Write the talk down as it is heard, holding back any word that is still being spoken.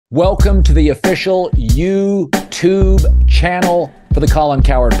Welcome to the official YouTube channel for the Colin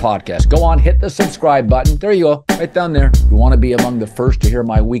Cowherd podcast. Go on, hit the subscribe button. There you go, right down there. If you want to be among the first to hear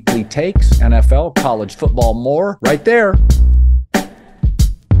my weekly takes, NFL, college football, more, right there.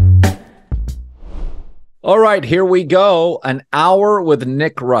 All right, here we go. An hour with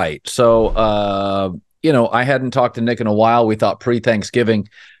Nick Wright. So, I hadn't talked to Nick in a while. We thought pre-Thanksgiving.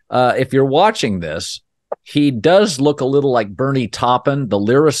 If you're watching this, he does look a little like Bernie Taupin, the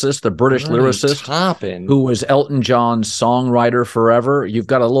lyricist, the British lyricist, who was Elton John's songwriter forever. You've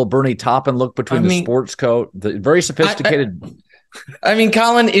got a little Bernie Taupin look between the sports coat, the very sophisticated.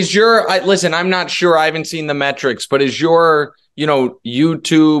 Colin, listen, I'm not sure. I haven't seen the metrics, but is your,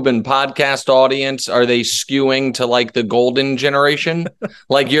 YouTube and podcast audience, are they skewing to like the golden generation?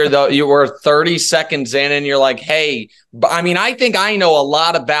 Like you were 30 seconds in and you're like, hey, I think I know a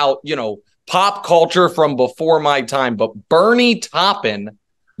lot about, pop culture from before my time, but Bernie Taupin,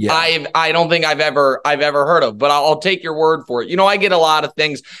 yeah. I don't think I've ever heard of, but I'll take your word for it. I get a lot of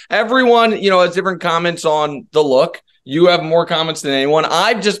things. Everyone, has different comments on the look. You have more comments than anyone.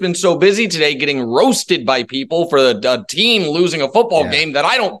 I've just been so busy today getting roasted by people for a team losing a football game that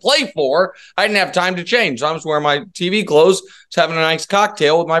I don't play for. I didn't have time to change. So I'm just wearing my TV clothes, just having a nice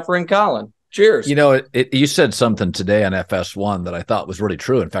cocktail with my friend Colin. Cheers. You said something today on FS1 that I thought was really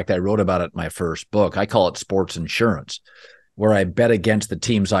true. In fact, I wrote about it in my first book. I call it sports insurance, where I bet against the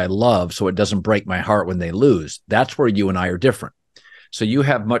teams I love so it doesn't break my heart when they lose. That's where you and I are different. So you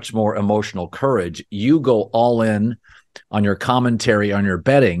have much more emotional courage. You go all in on your commentary, on your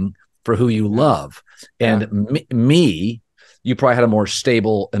betting for who you love. And me, you probably had a more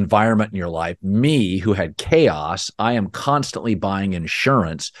stable environment in your life. Me, who had chaos, I am constantly buying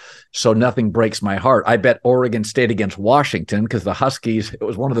insurance so nothing breaks my heart. I bet Oregon State against Washington because the Huskies, it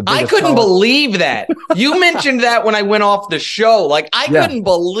was one of the biggest. I couldn't believe that. You mentioned that when I went off the show. I couldn't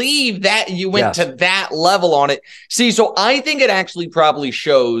believe that you went to that level on it. See, so I think it actually probably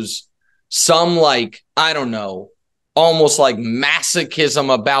shows some almost like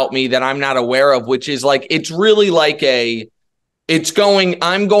masochism about me that I'm not aware of, which is it's really like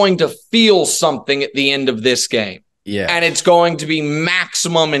I'm going to feel something at the end of this game. Yeah. And it's going to be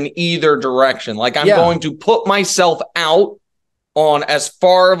maximum in either direction. I'm going to put myself out on as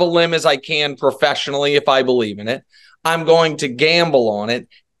far of a limb as I can professionally if I believe in it. I'm going to gamble on it.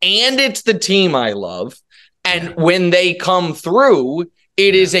 And it's the team I love. And when they come through,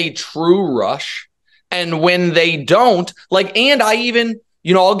 it is a true rush. And when they don't, and I even,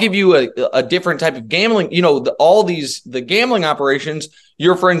 I'll give you a different type of gambling. The gambling operations,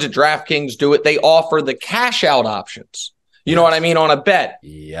 your friends at DraftKings do it. They offer the cash out options. You know what I mean? On a bet.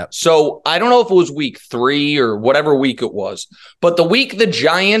 Yep. So I don't know if it was week 3 or whatever week it was, but the week the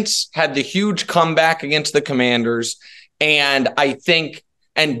Giants had the huge comeback against the Commanders. And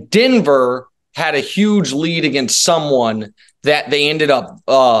Denver had a huge lead against someone that they ended up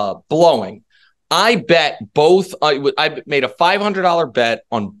blowing. I bet both. I made a $500 bet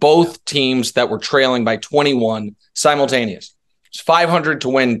on both teams that were trailing by 21 simultaneous. It's $500 to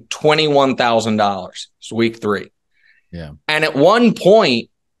win $21,000. It's week 3. Yeah. And at one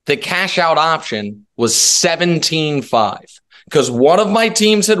point, the cash out option was 17-5 because one of my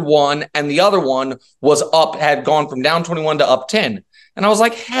teams had won and the other one had gone from down 21 to up 10. And I was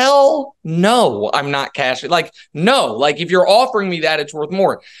like, hell no, I'm not cashing. No, if you're offering me that, it's worth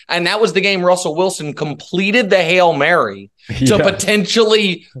more. And that was the game Russell Wilson completed the Hail Mary to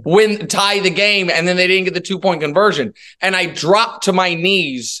potentially tie the game. And then they didn't get the 2-point conversion. And I dropped to my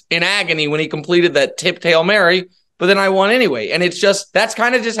knees in agony when he completed that tipped Hail Mary, but then I won anyway. And that's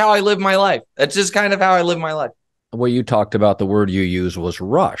kind of just how I live my life. That's just kind of how I live my life. Well, you talked about the word you used was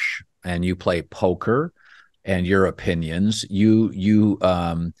rush, and you play poker. And your opinions, you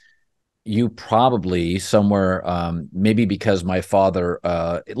probably somewhere, maybe because my father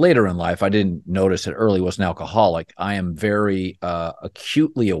later in life, I didn't notice it early, was an alcoholic. I am very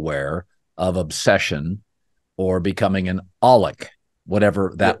acutely aware of obsession or becoming an aholic,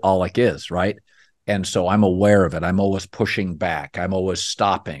 whatever that aholic is, right? And so I'm aware of it. I'm always pushing back. I'm always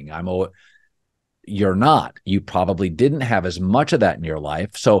stopping. You're not. You probably didn't have as much of that in your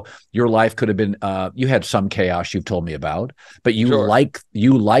life. So your life could have been, you had some chaos you've told me about, but you like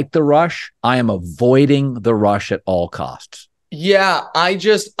the rush. I am avoiding the rush at all costs. Yeah, I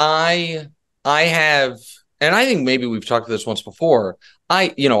have, and I think maybe we've talked to this once before.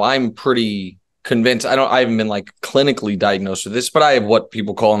 I'm pretty convinced. I haven't been clinically diagnosed with this, but I have what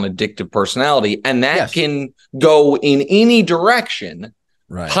people call an addictive personality, and that can go in any direction.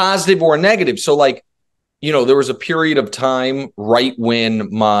 Right. Positive or negative. So there was a period of time right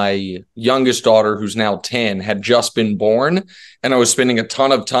when my youngest daughter, who's now 10, had just been born, and I was spending a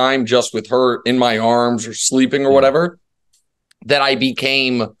ton of time just with her in my arms or sleeping or whatever, that I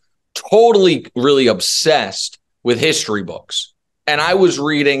became totally really obsessed with history books. And I was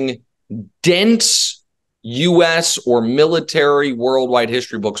reading dense U.S. or military worldwide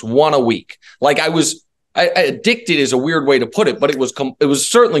history books, one a week. Like I addicted is a weird way to put it, but it was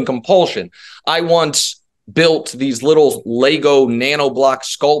certainly compulsion. I once built these little Lego nanoblock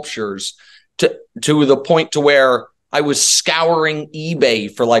sculptures to the point to where I was scouring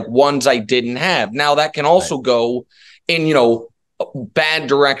eBay for like ones I didn't have. Now that can also go in, bad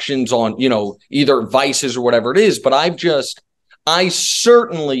directions on, either vices or whatever it is. But I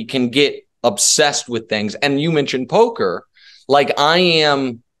certainly can get obsessed with things. And you mentioned poker. Like I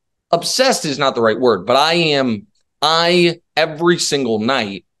am obsessed is not the right word, but I every single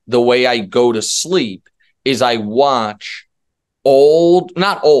night, the way I go to sleep is I watch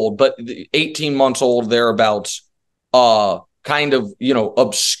not old, but 18 months old, thereabouts, kind of,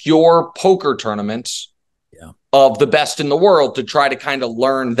 obscure poker tournaments of the best in the world to try to kind of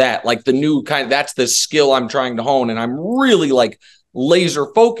learn that, like the new that's the skill I'm trying to hone. And I'm really like laser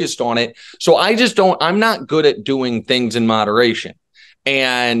focused on it. So I'm not good at doing things in moderation.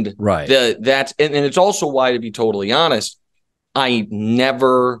 And and it's also why, to be totally honest, I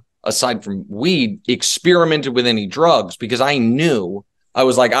never, aside from weed, experimented with any drugs, because I knew I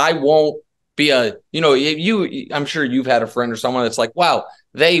was like, I won't be I'm sure you've had a friend or someone that's like, wow,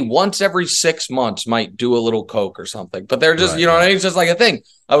 they once every 6 months might do a little coke or something, but they're just, it's just like a thing.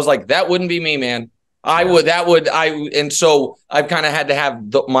 I was like, that wouldn't be me, man. And so I've kind of had to have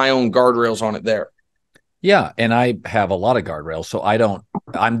my own guardrails on it there. Yeah. And I have a lot of guardrails. So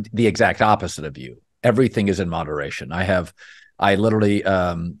I'm the exact opposite of you. Everything is in moderation. I literally,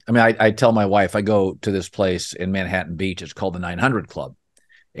 I tell my wife, I go to this place in Manhattan Beach. It's called the 900 Club.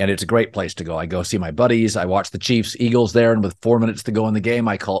 And it's a great place to go. I go see my buddies. I watch the Chiefs Eagles there. And with 4 minutes to go in the game,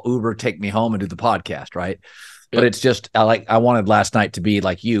 I call Uber, take me home, and do the podcast. Right. Yep. But it's just I wanted last night to be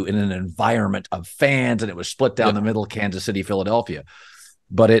like you, in an environment of fans, and it was split down the middle, Kansas City, Philadelphia.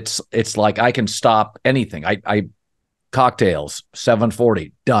 But it's like I can stop anything. I cocktails,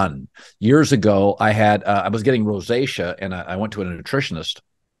 740, done. Years ago, I was getting rosacea, and I went to a nutritionist,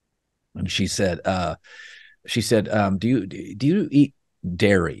 and she said, do you eat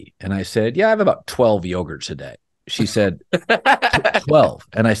dairy? And I said, yeah, I have about 12 yogurts a day. She said, 12.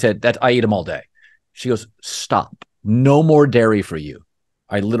 And I said, I eat them all day. She goes, stop. No more dairy for you.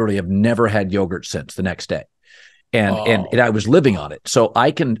 I literally have never had yogurt since the next day. And I was living on it. So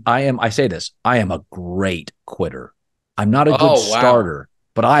I say this, I am a great quitter. I'm not a good starter,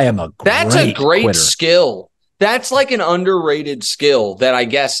 but I am a great skill. That's like an underrated skill that I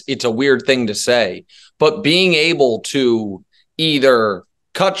guess it's a weird thing to say, but being able to either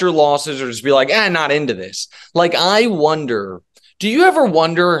cut your losses or just be like, not into this. Like, do you ever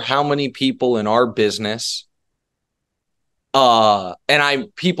wonder how many people in our business,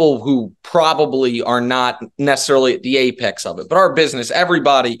 people who probably are not necessarily at the apex of it, but our business,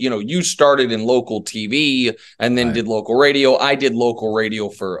 everybody, you started in local TV and then did local radio. I did local radio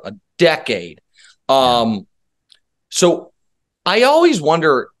for a decade. So I always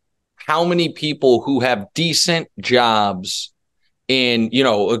wonder how many people who have decent jobs in,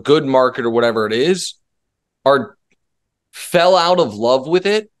 a good market or whatever it is, fell out of love with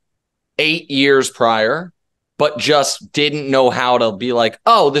it 8 years prior, but just didn't know how to be like,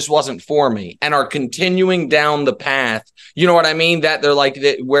 oh, this wasn't for me, and are continuing down the path. You know what I mean? That they're like,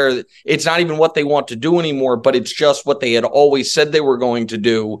 where it's not even what they want to do anymore, but it's just what they had always said they were going to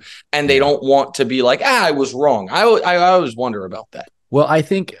do. And they don't want to be like, I was wrong. I always wonder about that. Well, I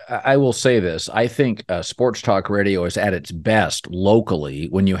think I will say this. I think sports talk radio is at its best locally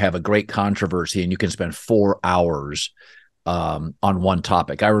when you have a great controversy and you can spend 4 hours on one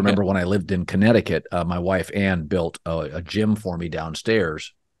topic. I remember when I lived in Connecticut, my wife Ann built a gym for me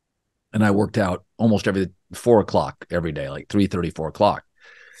downstairs, and I worked out almost every 4 o'clock every day, like 3:30, 4 o'clock.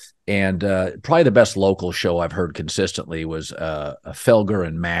 And probably the best local show I've heard consistently was Felger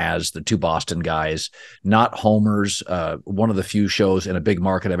and Maz, the two Boston guys, not homers. One of the few shows in a big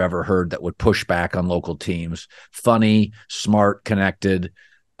market I've ever heard that would push back on local teams. Funny, smart, connected.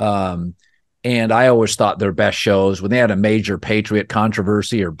 And I always thought their best shows, when they had a major Patriot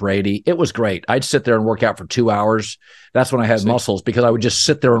controversy or Brady, it was great. I'd sit there and work out for 2 hours. That's when I had muscles, because I would just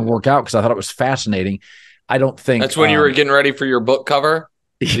sit there and work out because I thought it was fascinating. I don't think that's when you were getting ready for your book cover.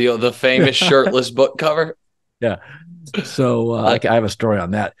 The famous shirtless book cover. Yeah. So I have a story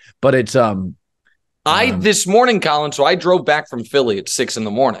on that, but it's This morning, Colin, so I drove back from Philly at 6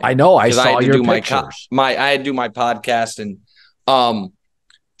 a.m. I know. I saw your pictures. I had to do my podcast. And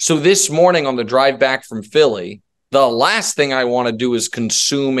so this morning on the drive back from Philly, the last thing I want to do is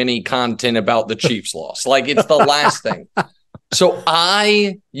consume any content about the Chiefs loss. Like, it's the last thing. So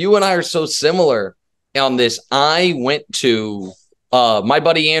you and I are so similar on this. I went to my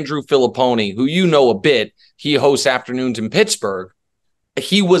buddy Andrew Filipponi, who you know a bit. He hosts afternoons in Pittsburgh.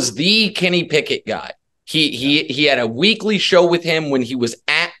 He was the Kenny Pickett guy. He had a weekly show with him when he was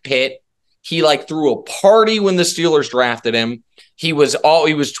at Pitt. He like threw a party when the Steelers drafted him. He was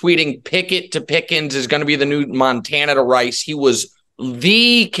tweeting Pickett to Pickens is going to be the new Montana to Rice. He was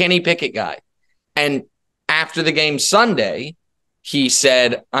the Kenny Pickett guy. And after the game Sunday, he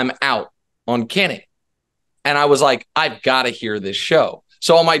said, "I'm out on Kenny." And I was like, I've got to hear this show.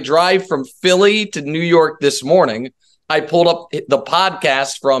 So on my drive from Philly to New York this morning, I pulled up the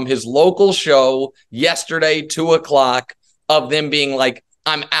podcast from his local show yesterday, 2:00, of them being like,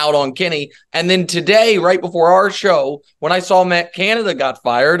 "I'm out on Kenny." And then today, right before our show, when I saw Matt Canada got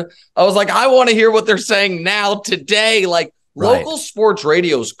fired, I was like, I want to hear what they're saying now today. Like, local sports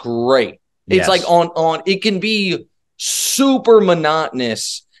radio is great. It's like on it can be super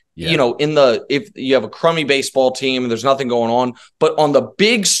monotonous. You know, if you have a crummy baseball team and there's nothing going on, but on the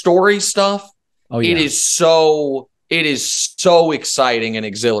big story stuff, it is so exciting and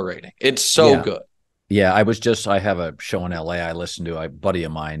exhilarating. It's so good. Yeah, I have a show in LA I listen to. A buddy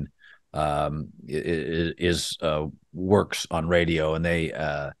of mine works on radio,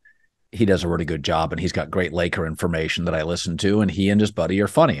 and he does a really good job, and he's got great Laker information that I listen to, and he and his buddy are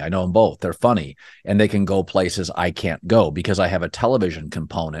funny. I know them both. They're funny, and they can go places I can't go because I have a television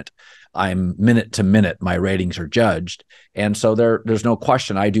component. I'm minute to minute. My ratings are judged, and so there's no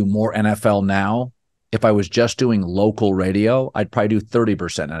question. I do more NFL now. If I was just doing local radio, I'd probably do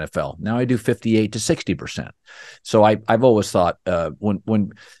 30% NFL. Now I do 58 to 60%. So I've always thought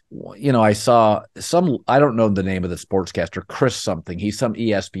when I saw I don't know the name of the sportscaster, Chris something. He's some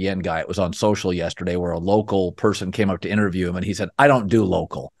ESPN guy. It was on social yesterday where a local person came up to interview him, and he said, "I don't do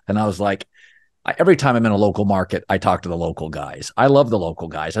local." And I was like, every time I'm in a local market, I talk to the local guys. I love the local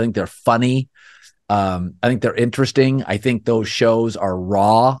guys. I think they're funny. I think they're interesting. I think those shows are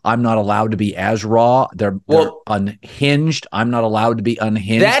raw. I'm not allowed to be as raw. They're unhinged. I'm not allowed to be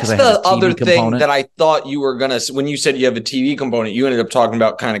unhinged. That's the other thing that I thought you were going to, when you said you have a TV component, you ended up talking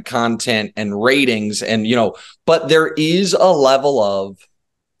about kind of content and ratings and, but there is a level of,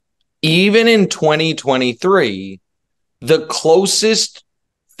 even in 2023, the closest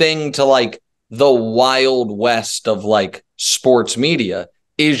thing to like the Wild West of like sports media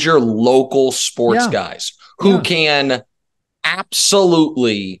is your local sports guys who can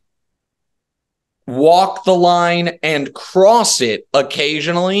absolutely walk the line and cross it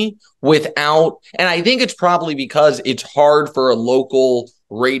occasionally without, and I think it's probably because it's hard for a local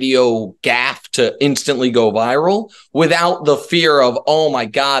radio gaffe to instantly go viral without the fear of, oh my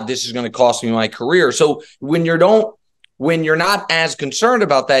God, this is going to cost me my career. So when you're not as concerned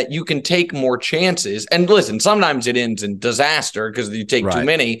about that, you can take more chances. And listen, sometimes it ends in disaster because you take too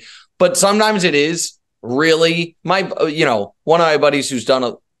many, but sometimes it is really one of my buddies who's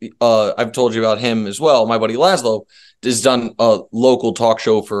done I've told you about him as well. My buddy Laszlo has done a local talk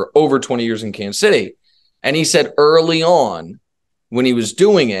show for over 20 years in Kansas City. And he said early on when he was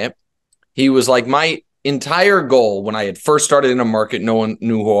doing it, he was like, my entire goal when I had first started in a market, no one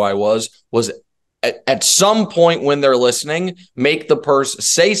knew who I was at some point when they're listening, make the person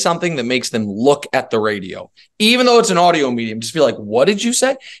say something that makes them look at the radio, even though it's an audio medium. Just be like, what did you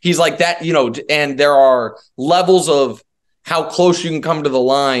say? He's like that, and there are levels of how close you can come to the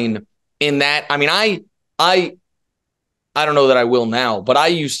line in that. I mean, I don't know that I will now, but I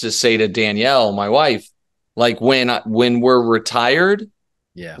used to say to Danielle, my wife, like when we're retired,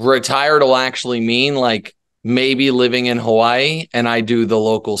 retired will actually mean like maybe living in Hawaii and I do the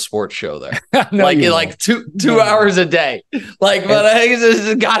local sports show there. like two hours a day. Like, but I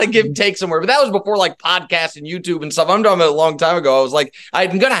just got to take somewhere. But that was before like podcasts and YouTube and stuff. I'm talking about a long time ago. I was like, I'm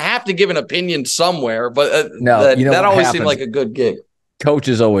going to have to give an opinion somewhere, but that always seemed like a good gig.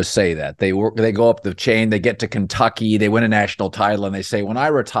 Coaches always say that they go up the chain, they get to Kentucky, they win a national title, and they say, when I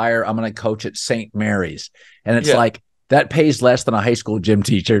retire, I'm going to coach at St. Mary's. And it's like, that pays less than a high school gym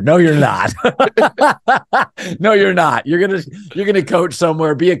teacher. No, you're not. No, you're not. You're gonna coach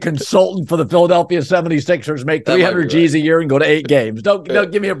somewhere, be a consultant for the Philadelphia 76ers, make 300 G's a year and go to 8 games. Don't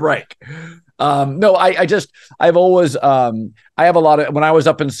give me a break. No, I've always I have a lot of, when I was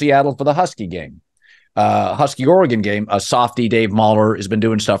up in Seattle for the Husky game, Husky Oregon game, a softy Dave Mahler has been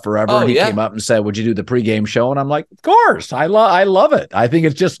doing stuff forever. And he came up and said, would you do the pregame show? And I'm like, of course. I love it. I think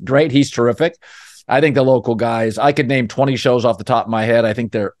it's just great. He's terrific. I think the local guys, I could name 20 shows off the top of my head. I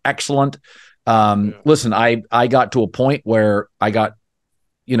think they're excellent. Listen, I got to a point where I got,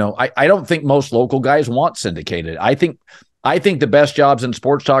 I don't think most local guys want syndicated. I think the best jobs in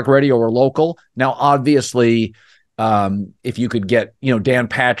sports talk radio are local. Now, obviously, if you could get, Dan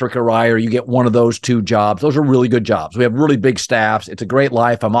Patrick or I, or you get one of those two jobs, those are really good jobs. We have really big staffs. It's a great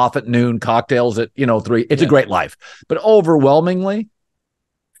life. I'm off at noon, cocktails at, 3. It's a great life. But overwhelmingly,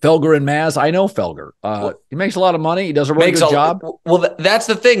 Felger and Maz, I know Felger. He makes a lot of money. He does a really good job. Well, that's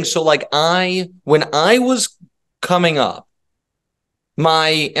the thing. So like when I was coming up,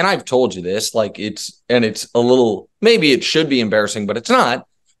 and I've told you this, like it's a little, maybe it should be embarrassing, but it's not.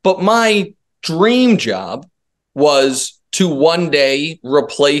 But my dream job was to one day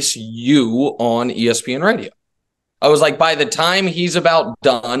replace you on ESPN radio. I was like, by the time he's about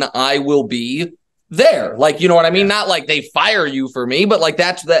done, I will be there. Like, you know what I mean? Not like they fire you for me, but like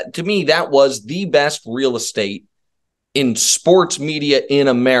to me, that was the best real estate in sports media in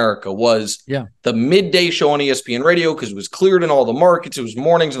America, was the midday show on ESPN radio, because it was cleared in all the markets. It was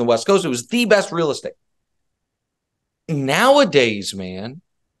mornings on the West Coast. It was the best real estate. Nowadays, man,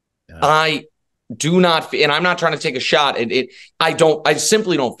 I do not, and I'm not trying to take a shot at it. I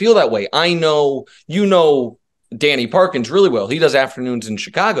simply don't feel that way. I know, Danny Parkins really well. He does afternoons in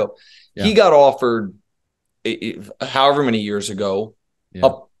Chicago. Yeah. He got offered however many years ago.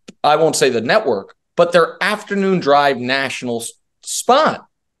 I won't say the network, but their afternoon drive national spot.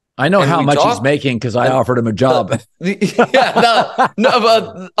 I know how much he's making because I offered him a job. I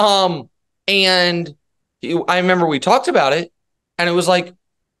remember we talked about it, and it was like,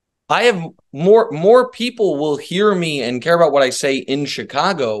 I have more people will hear me and care about what I say in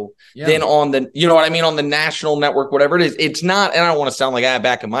Chicago than on the, on the national network, whatever it is. It's not, and I don't want to sound like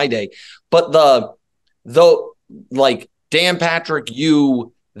back in my day, but like Dan Patrick,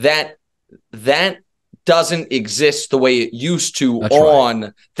 that doesn't exist the way it used to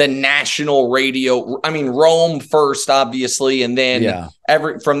on the national radio. I mean, Rome first, obviously, and then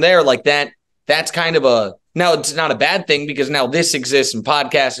from there, like that's kind of now it's not a bad thing, because now this exists in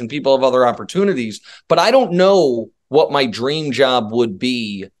podcasts and people have other opportunities, but I don't know what my dream job would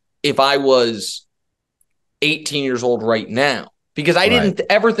be if I was 18 years old right now, because I didn't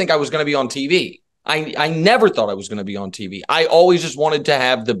ever think I was going to be on TV. I never thought I was going to be on TV. I always just wanted to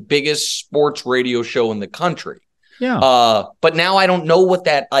have the biggest sports radio show in the country. Yeah. But now I don't know what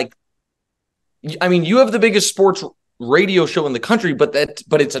that, like, I mean, you have the biggest sports radio show in the country, but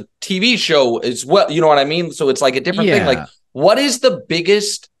it's a TV show as well. You know what I mean? So it's like a different thing. Like, what is the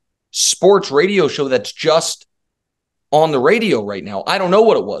biggest sports radio show that's just on the radio right now? I don't know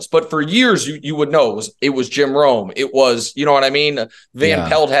what it was, but for years you would know it was Jim Rome. It was, you know what I mean? Van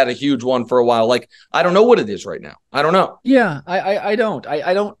Pelt had a huge one for a while. Like, I don't know what it is right now. I don't know. Yeah, I don't.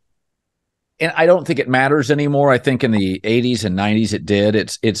 And I don't think it matters anymore. I think in the 80s and 90s it did.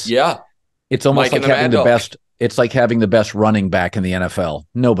 It's almost like having the best. It's like having the best running back in the NFL.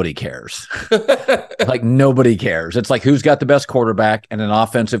 Nobody cares. Like, nobody cares. It's like, who's got the best quarterback and an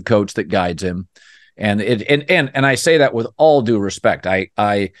offensive coach that guides him. And I say that with all due respect. I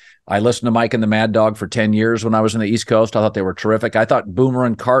listened to Mike and the Mad Dog for 10 years when I was in the East Coast. I thought they were terrific. I thought Boomer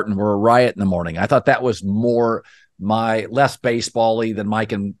and Carton were a riot in the morning. I thought that was less baseball-y than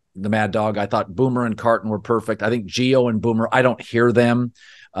Mike and the Mad Dog. I thought Boomer and Carton were perfect. I think Gio and Boomer, I don't hear them.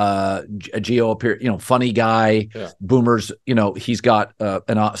 Gio appear, funny guy. Boomer's, he's got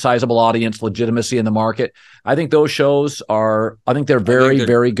a sizable audience, legitimacy in the market. I think those shows they're very,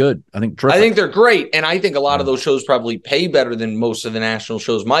 very good. I think they're great. And I think a lot of those shows probably pay better than most of the national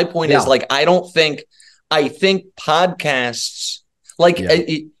shows. My point is, like, I think podcasts, like,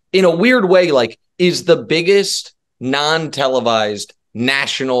 in a weird way, like, is the biggest non-televised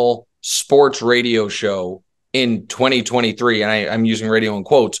national sports radio show in 2023, and I'm using radio in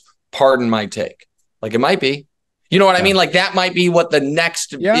quotes, pardon my take. Like, it might be. You know what I mean? Like, that might be what the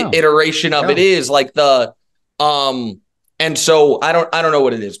next iteration of it is. Like and so I don't know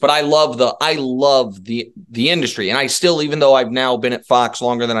what it is, but I love the industry. And I still, even though I've now been at Fox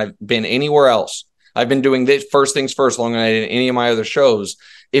longer than I've been anywhere else, I've been doing this first things first longer than I did any of my other shows.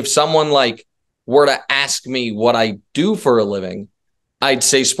 If someone like were to ask me what I do for a living, I'd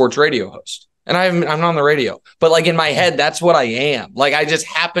say sports radio host. And I'm not on the radio, but like in my head, that's what I am. Like, I just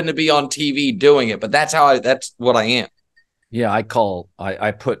happen to be on TV doing it, but that's what I am. Yeah. I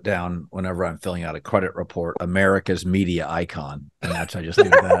put down, whenever I'm filling out a credit report, America's media icon. And I just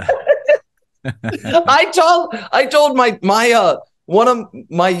leave it that. I told my one of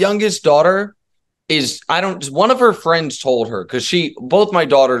my youngest daughter one of her friends told her, because both my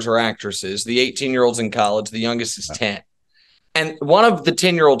daughters are actresses. The 18-year-old's in college. The youngest is 10. And one of the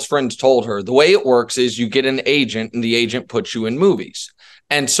 10-year-old's friends told her the way it works is you get an agent and the agent puts you in movies.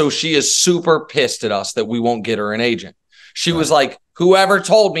 And so she is super pissed at us that we won't get her an agent. She was like, whoever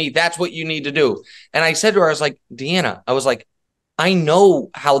told me that's what you need to do. And I said to her, I was like, Deanna, I was like, I know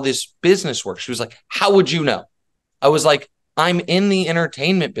how this business works. She was like, how would you know? I was like, I'm in the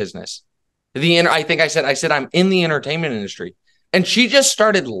entertainment business. I think I said, I'm in the entertainment industry. And she just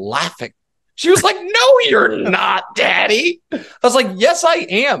started laughing. She was like, no, you're not, Daddy. I was like, yes, I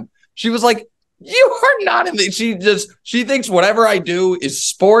am. She was like, you are not in the, she thinks whatever I do is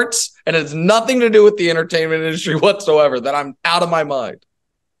sports and it has nothing to do with the entertainment industry whatsoever, that I'm out of my mind.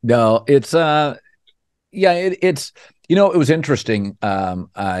 No, it's, it's, it was interesting.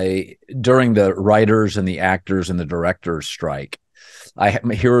 During the writers and the actors and the directors strike,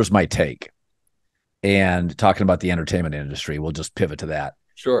 here's my take. And talking about the entertainment industry, we'll just pivot to that.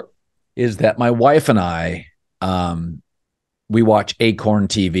 Sure. Is that my wife and I, we watch Acorn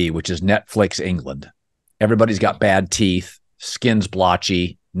TV, which is Netflix England. Everybody's got bad teeth, skin's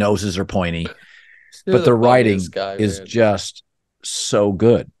blotchy, noses are pointy, but the writing is just so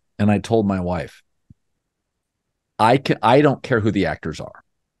good. And I told my wife, I don't care who the actors are.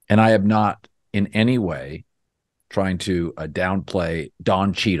 And I am not in any way trying to downplay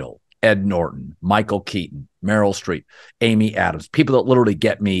Don Cheadle, Ed Norton, Michael Keaton, Meryl Streep, Amy Adams, people that literally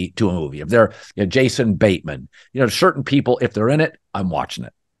get me to a movie. If they're Jason Bateman, certain people, if they're in it, I'm watching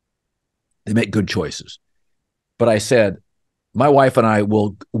it. They make good choices. But I said, my wife and I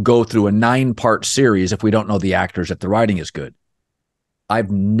will go through a 9-part series if we don't know the actors, if the writing is good. I've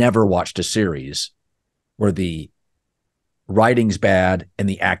never watched a series where the writing's bad and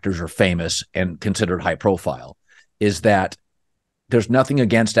the actors are famous and considered high profile. Is that there's nothing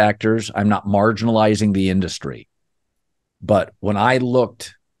against actors. I'm not marginalizing the industry. But when I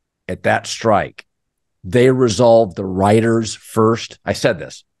looked at that strike, they resolved the writers first. I said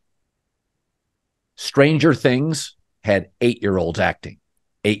this. Stranger Things had 8-year-olds acting.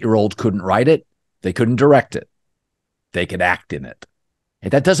 8-year-olds couldn't write it. They couldn't direct it. They could act in it.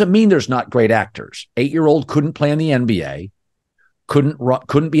 And that doesn't mean there's not great actors. 8-year-old couldn't play in the NBA,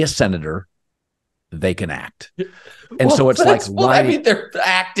 couldn't be a senator. They can act. And so it's like, I mean, they're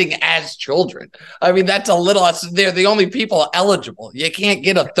acting as children. I mean, that's a little, they're the only people eligible. You can't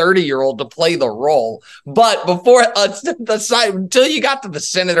get a 30-year-old to play the role. But before until you got to the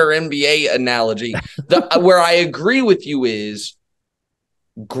senator NBA analogy, where I agree with you is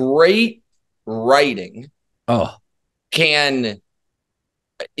great writing. Can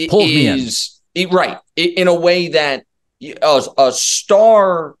pull me in. Right. In a way that a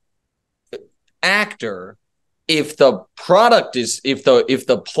star actor, if the product is, if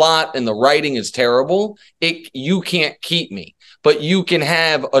the plot and the writing is terrible, you can't keep me. But you can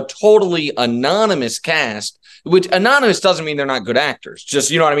have a totally anonymous cast, which anonymous doesn't mean they're not good actors.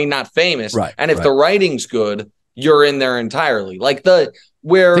 Just, you know what I mean? Not famous. Right. And if the writing's good, you're in there entirely. Think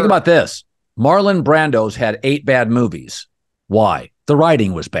about this. Marlon Brando's had 8 bad movies. Why? The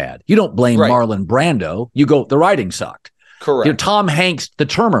writing was bad. You don't blame Marlon Brando. You go, the writing sucked. Correct. Tom Hanks, The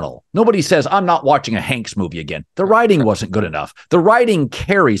Terminal. Nobody says, I'm not watching a Hanks movie again. The writing wasn't good enough. The writing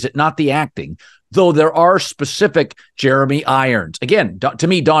carries it, not the acting. Though there are specific Jeremy Irons. Again, to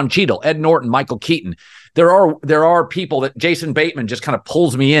me, Don Cheadle, Ed Norton, Michael Keaton. There are people that Jason Bateman just kind of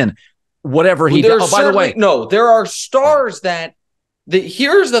pulls me in. Whatever he does. Oh, by the way. No, there are stars that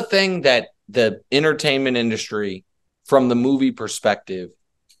here's the thing that the entertainment industry, from the movie perspective,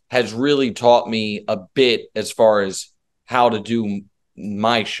 has really taught me a bit as far as how to do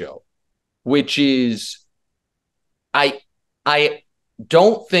my show, which is I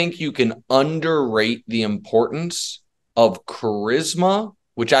don't think you can underrate the importance of charisma,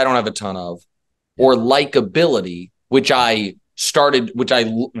 which I don't have a ton of, or likability, which I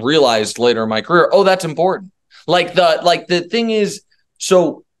realized later in my career, that's important. The thing is,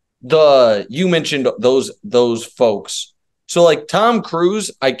 so you mentioned those folks. So like Tom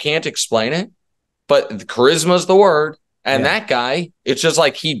Cruise, I can't explain it, but charisma is the word. And that guy, it's just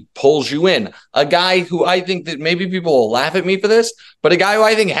like he pulls you in. A guy who I think that maybe people will laugh at me for this, but a guy who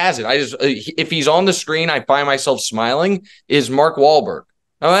I think has it. If he's on the screen, I find myself smiling, is Mark Wahlberg.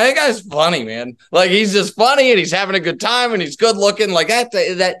 That guy's funny, man. Like, he's just funny and he's having a good time and he's good looking like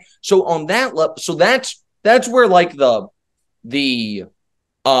that. So on that level, so that's where like and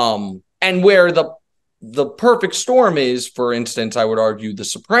where the perfect storm is, for instance, I would argue The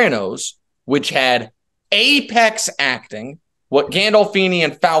Sopranos, which had apex acting, what Gandolfini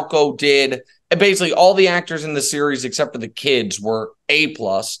and Falco did, and basically all the actors in the series except for the kids were A+,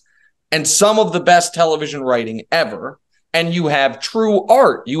 and some of the best television writing ever. And you have true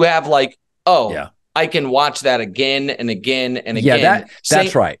art. You have I can watch that again and again and Yeah, again.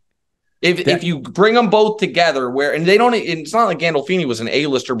 that's right. If you bring them both together, and they don't, it's not like Gandolfini was an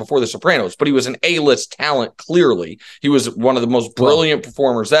A-lister before The Sopranos, but he was an A-list talent. Clearly, he was one of the most brilliant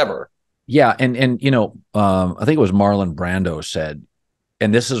performers ever. Yeah, and I think it was Marlon Brando said,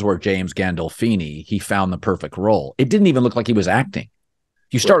 and this is where James Gandolfini, he found the perfect role. It didn't even look like he was acting.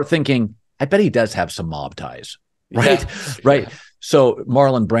 You start thinking, I bet he does have some mob ties, right? Yeah. Right. Yeah. So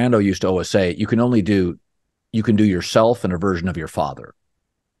Marlon Brando used to always say, you can do yourself and a version of your father.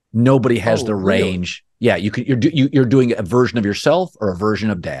 Nobody has the range. Yeah, you're doing a version of yourself or a version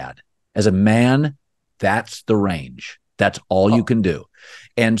of dad. As a man, that's the range. That's all you can do.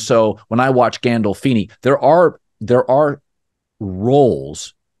 And so when I watch Gandolfini, there are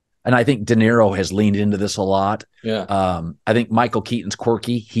roles, and I think De Niro has leaned into this a lot. Yeah. I think Michael Keaton's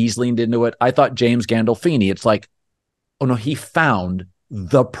quirky. He's leaned into it. I thought James Gandolfini, it's like, oh no, he found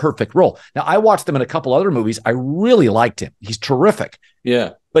the perfect role. Now, I watched him in a couple other movies. I really liked him. He's terrific.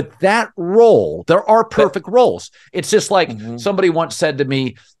 Yeah. But that role, there are perfect roles. It's just like somebody once said to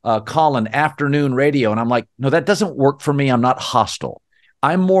me, Colin, afternoon radio. And I'm like, no, that doesn't work for me. I'm not hostile.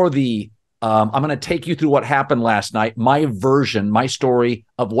 I'm more I'm going to take you through what happened last night, my version, my story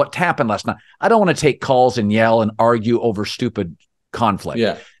of what happened last night. I don't want to take calls and yell and argue over stupid conflict.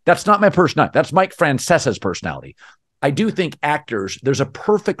 Yeah. That's not my personality. That's Mike Francesa's personality. I do think actors, there's a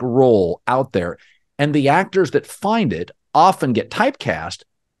perfect role out there, and the actors that find it often get typecast,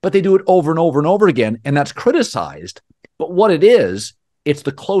 but they do it over and over and over again, and that's criticized. But what it is, it's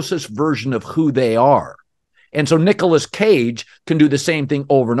the closest version of who they are. And so Nicolas Cage can do the same thing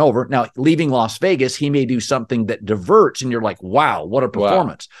over and over. Now, leaving Las Vegas, he may do something that diverts, and you're like, wow, what a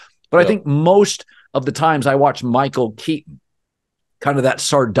performance. Wow. But I think most of the times I watch Michael Keaton, kind of that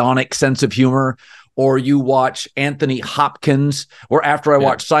sardonic sense of humor, or you watch Anthony Hopkins, or after I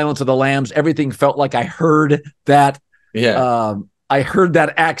watched Silence of the Lambs, everything felt like I heard that. Yeah. I heard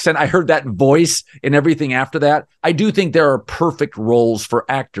that accent. I heard that voice and everything after that. I do think there are perfect roles for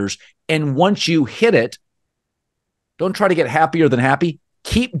actors. And once you hit it, don't try to get happier than happy.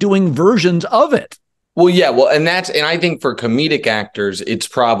 Keep doing versions of it. Well, yeah. Well, and I think for comedic actors, it's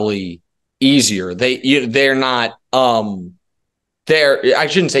probably easier. They're not, I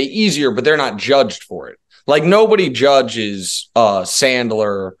shouldn't say easier, but they're not judged for it. Like nobody judges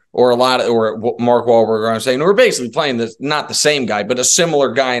Sandler or Mark Wahlberg. I'm saying we're basically playing this, not the same guy, but a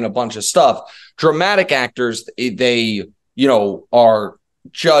similar guy in a bunch of stuff. Dramatic actors, they are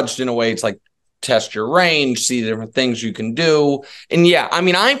judged in a way. It's like test your range, see the different things you can do. And yeah, I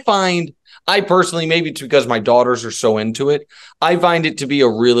mean, I personally, maybe it's because my daughters are so into it, I find it to be a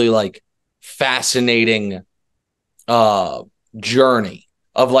really like fascinating journey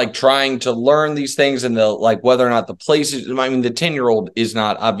of like trying to learn these things and the like whether or not the places. I mean, the 10-year-old is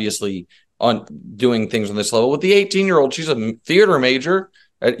not obviously on doing things on this level. With the 18-year-old, she's a theater major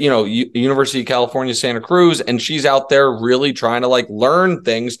at University of California, Santa Cruz, and she's out there really trying to like learn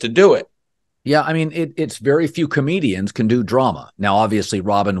things to do it. Yeah, I mean, it's very few comedians can do drama. Now, obviously,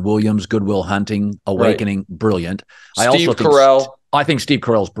 Robin Williams, Good Will Hunting, Awakening, brilliant. Steve Carell. I think Steve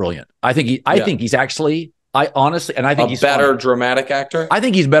Carell's brilliant. I think he's actually. I honestly, and I think he's better funny. Dramatic actor. I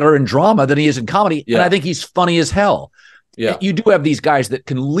think he's better in drama than he is in comedy, and I think he's funny as hell. Yeah, you do have these guys that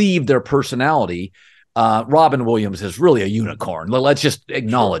can leave their personality. Robin Williams is really a unicorn. Let's just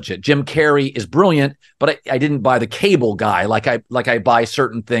acknowledge it. Jim Carrey is brilliant, but I didn't buy the Cable Guy like I buy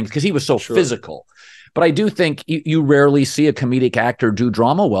certain things because he was so physical. But I do think you rarely see a comedic actor do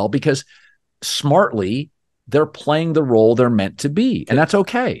drama well because smartly they're playing the role they're meant to be, and that's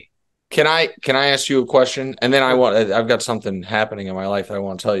okay. Can I ask you a question? And then I've got something happening in my life that I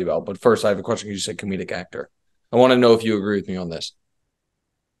want to tell you about. But first, I have a question because you said comedic actor. I want to know if you agree with me on this.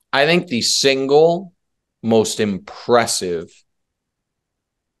 I think the single most impressive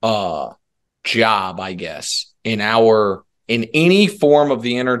job, I guess, in any form of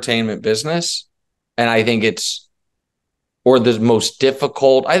the entertainment business, and I think or the most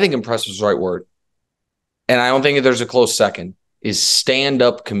difficult, I think impressive is the right word, and I don't think there's a close second, is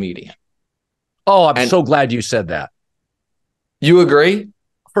stand-up comedian. Oh, I'm so glad you said that. You agree?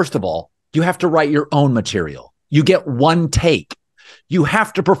 First of all, you have to write your own material. You get one take. You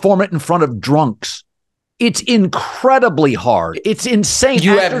have to perform it in front of drunks. It's incredibly hard. It's insane.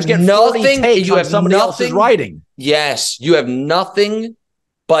 You Actors have nothing. You have somebody else's writing. Yes, you have nothing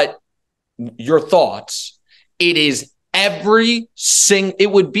but your thoughts. It is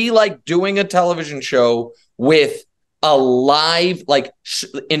it would be like doing a television show with a live, like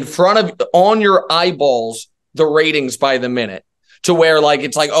in front of, on your eyeballs, the ratings by the minute, to where like,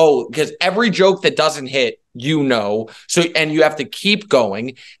 it's like, oh, because every joke that doesn't hit, so, and you have to keep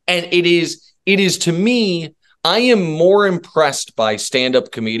going. And it is it is, to me, I am more impressed by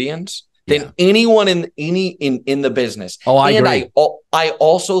stand-up comedians than anyone in the business. Oh, I agree. I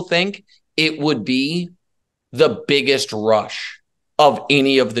also think it would be the biggest rush of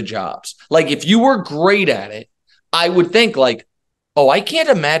any of the jobs. Like, if you were great at it, I would think like, oh, I can't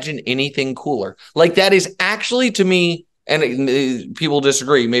imagine anything cooler. Like, that is actually, to me, and people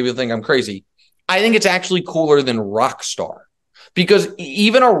disagree, maybe they'll think I'm crazy, I think it's actually cooler than rock star, because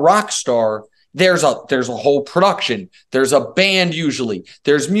even a rock star, there's a whole production, there's a band, usually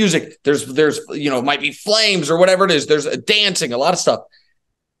there's music, there's it might be flames or whatever it is, there's dancing, a lot of stuff.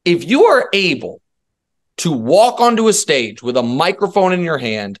 If you are able to walk onto a stage with a microphone in your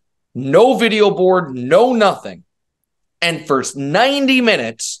hand, no video board, no nothing, and for 90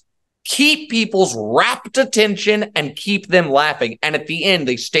 minutes keep people's rapt attention and keep them laughing, and at the end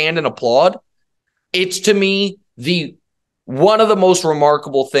they stand and applaud, it's, to me, one of the most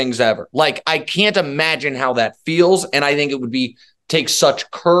remarkable things ever. Like, I can't imagine how that feels, and I think it would take such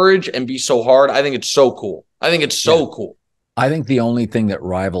courage and be so hard. I think it's so cool. I think it's so cool. I think the only thing that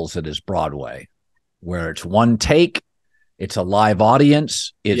rivals it is Broadway, where it's one take, it's a live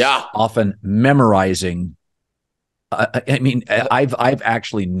audience, it's often memorizing. I mean, I've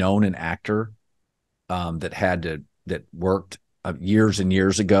actually known an actor that worked years and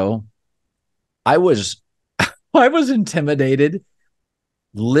years ago. I was intimidated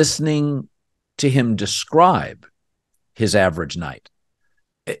listening to him describe his average night.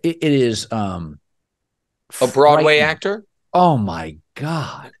 It is a Broadway actor. Oh my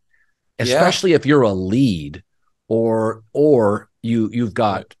God. Especially if you're a lead or you've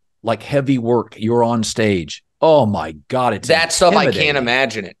got like heavy work, you're on stage. Oh my God. It's that stuff. I can't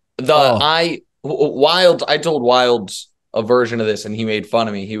imagine it. I told Wilds a version of this and he made fun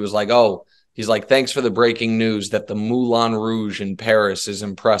of me. He was like, he's like, thanks for the breaking news that the Moulin Rouge in Paris is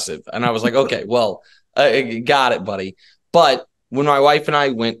impressive. And I was like, okay, well, got it, buddy. But when my wife and I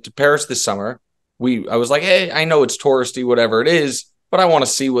went to Paris this summer, I was like, hey, I know it's touristy, whatever it is, but I want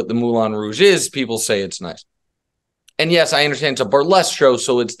to see what the Moulin Rouge is. People say it's nice. And yes, I understand it's a burlesque show,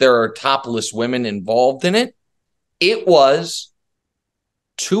 so there are topless women involved in it. It was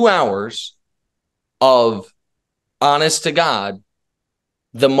 2 hours of, honest to God,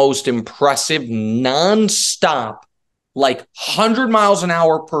 the most impressive nonstop, like 100 miles an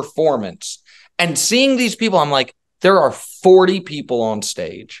hour performance. And seeing these people, I'm like, there are 40 people on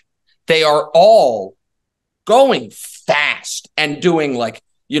stage. They are all going fast and doing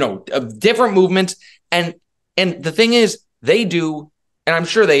different movements. And the thing is, they do, and I'm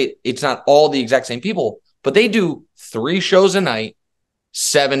sure it's not all the exact same people, but they do 3 shows a night,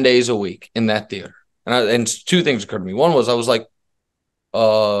 7 days a week in that theater. And 2 things occurred to me. One was, I was like,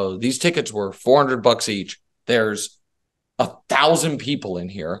 these tickets were $400 each. There's 1,000 people in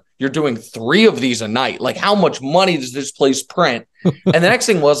here. You're doing 3 of these a night. Like, how much money does this place print? And the next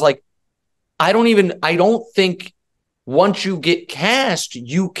thing was like, I don't think once you get cast,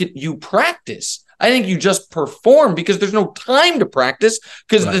 you practice. I think you just perform because there's no time to practice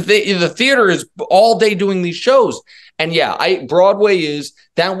because the theater is all day doing these shows. And Broadway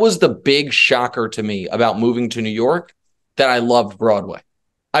that was the big shocker to me about moving to New York, that I loved Broadway.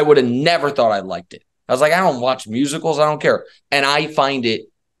 I would have never thought I liked it. I was like, I don't watch musicals. I don't care. And I find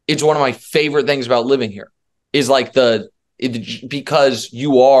it's one of my favorite things about living here is like because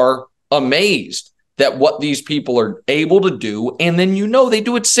you are amazed that what these people are able to do. And then, they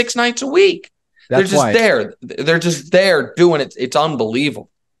do it 6 nights a week. They're just there doing it. It's unbelievable.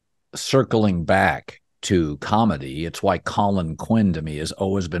 Circling back to comedy, it's why Colin Quinn to me has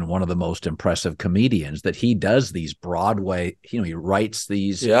always been one of the most impressive comedians, that he does these Broadway, he writes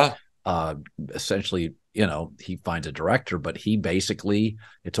these, essentially, he finds a director, but he basically,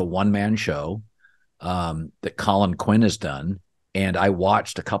 it's a one-man show that Colin Quinn has done. And I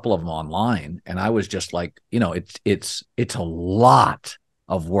watched a couple of them online and I was just like, it's a lot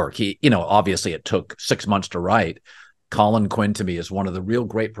of work. He, obviously it took 6 months to write. Colin Quinn to me is one of the real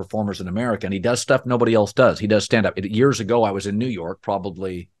great performers in America, and he does stuff nobody else does. He does stand up. Years ago, I was in New York,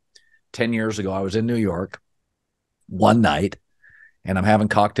 probably 10 years ago, I was in New York one night, and I'm having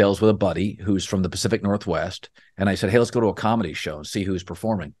cocktails with a buddy who's from the Pacific Northwest. And I said, hey, let's go to a comedy show and see who's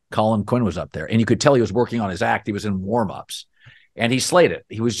performing. Colin Quinn was up there, and you could tell he was working on his act. He was in warm-ups, and he slayed it.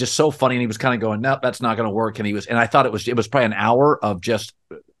 He was just so funny, and he was kind of going, no, that's not going to work. And I thought it was probably an hour of just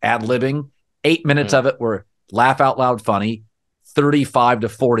ad-libbing. 8 minutes of it were laugh out loud funny. 35 to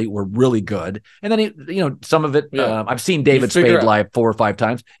 40 were really good. And then, some of it, I've seen David Spade live 4 or 5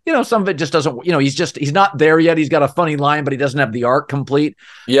 times. Some of it just doesn't, he's not there yet. He's got a funny line, but he doesn't have the arc complete.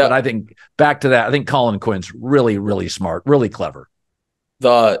 Yeah. But I think back to that, I think Colin Quinn's really, really smart, really clever.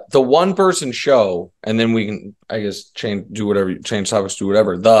 The one person show, and then we can, I guess, change topics, do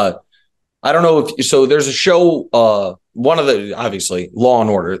whatever. I don't know if so. There's a show, one of the obviously Law and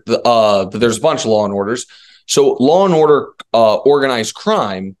Order, but there's a bunch of Law and Orders. So Law and Order, Organized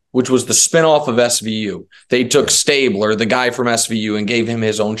Crime, which was the spinoff of SVU. They took Stabler, the guy from SVU, and gave him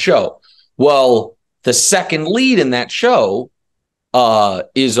his own show. Well, the second lead in that show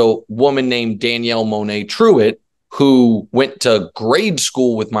is a woman named Danielle Monet Truitt, who went to grade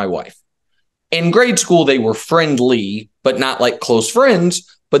school with my wife. In grade school, they were friendly, but not like close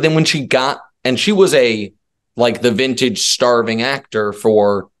friends. But then when she was the vintage starving actor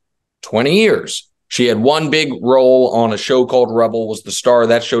for 20 years. She had one big role on a show called Rebel, was the star.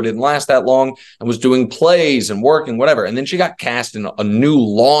 That show didn't last that long, and was doing plays and working, whatever. And then she got cast in a new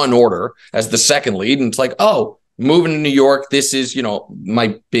Law and Order as the second lead. And it's like, oh, moving to New York, this is,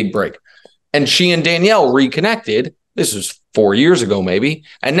 my big break. And she and Danielle reconnected. This was 4 years ago, maybe.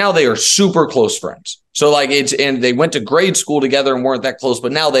 And now they are super close friends. So and they went to grade school together and weren't that close,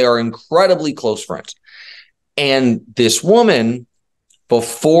 but now they are incredibly close friends. And this woman,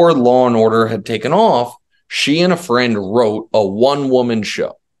 before Law and Order had taken off, she and a friend wrote a one-woman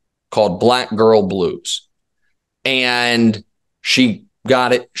show called Black Girl Blues. And she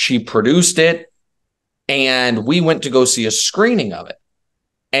got it. She produced it. And we went to go see a screening of it.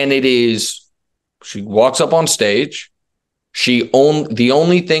 And she walks up on stage. The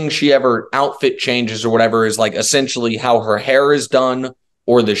only thing she ever outfit changes or whatever is essentially how her hair is done,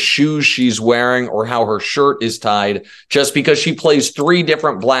 or the shoes she's wearing, or how her shirt is tied, just because she plays three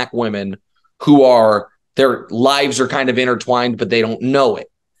different Black women who their lives are kind of intertwined, but they don't know it.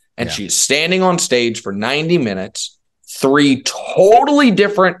 And she's standing on stage for 90 minutes, three totally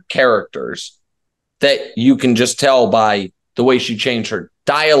different characters that you can just tell by the way she changed her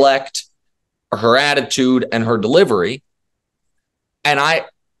dialect, her attitude, and her delivery. And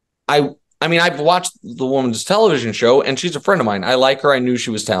I've watched the woman's television show, and she's a friend of mine. I like her. I knew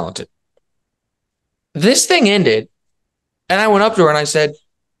she was talented. This thing ended, and I went up to her and I said,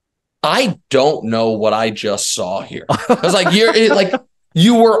 I don't know what I just saw here. I was like,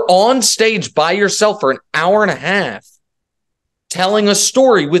 you were on stage by yourself for an hour and a half telling a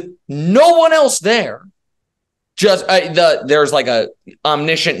story with no one else there. Just there's a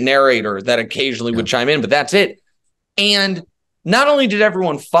omniscient narrator that occasionally would chime in, but that's it. And not only did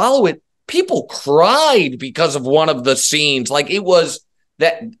everyone follow it, people cried because of one of the scenes.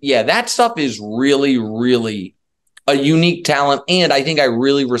 That stuff is really, really a unique talent. And I think I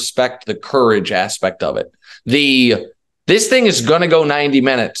really respect the courage aspect of it. This thing is going to go 90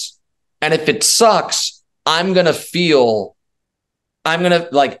 minutes. And if it sucks, I'm going to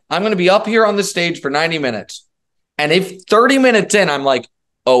be up here on the stage for 90 minutes. And if 30 minutes in, I'm like,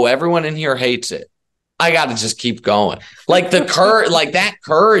 oh, everyone in here hates it, I got to just keep going. That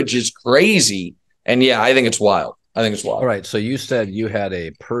courage is crazy. And I think it's wild. All right. So you said you had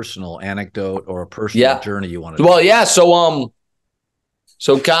a personal anecdote or a personal journey you wanted to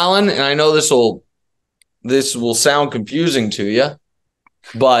So Colin, and I know this will sound confusing to you,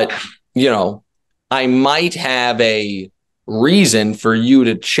 but I might have a reason for you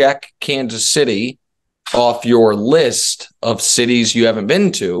to check Kansas City off your list of cities you haven't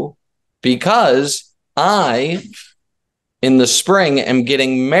been to, because I, in the spring, am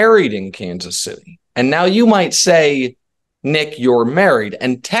getting married in Kansas City. And now you might say, Nick, you're married.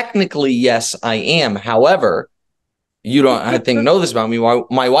 And technically, yes, I am. However, you don't, I think, know this about me.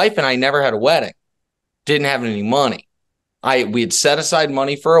 My wife and I never had a wedding. Didn't have any money. We had set aside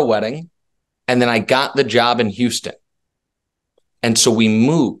money for a wedding, and then I got the job in Houston. And so we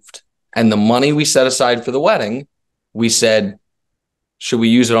moved. And the money we set aside for the wedding, we said, should we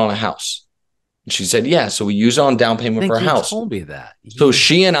use it on a house? And she said, yeah. So we used it on down payment for a house. You told me that. So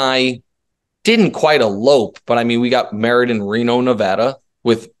she and I didn't quite elope, but we got married in Reno, Nevada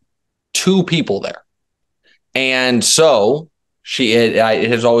with two people there. And so it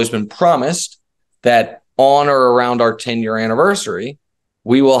has always been promised that on or around our 10-year anniversary,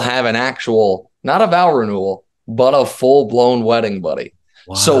 we will have an actual, not a vow renewal, but a full-blown wedding, buddy.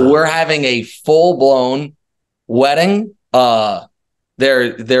 Wow. So we're having a full-blown wedding.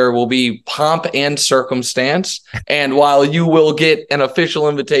 There will be pomp and circumstance. And while you will get an official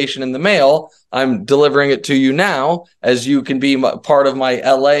invitation in the mail, I'm delivering it to you now, as you can be part of my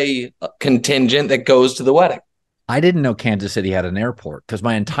LA contingent that goes to the wedding. I didn't know Kansas City had an airport, because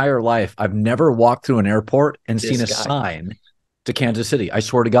my entire life I've never walked through an airport and seen a sign to Kansas City. I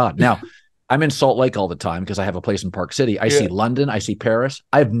swear to God. Now, I'm in Salt Lake all the time because I have a place in Park City. I see London. I see Paris.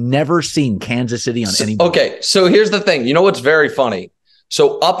 I've never seen Kansas City on any. Okay, so here's the thing. You know what's very funny?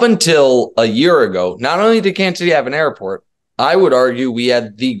 So up until a year ago, not only did Kansas City have an airport, I would argue we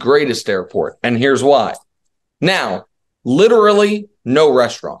had the greatest airport, and here's why. Now, literally no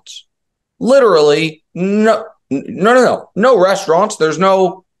restaurants. Literally no restaurants. There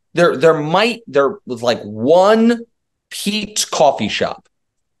was like one Pete's coffee shop.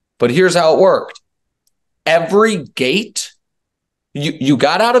 But here's how it worked. Every gate, you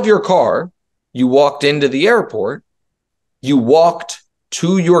got out of your car, you walked into the airport, you walked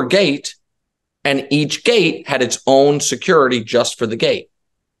to your gate, and each gate had its own security just for the gate.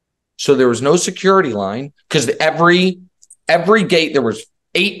 So there was no security line because every gate, there was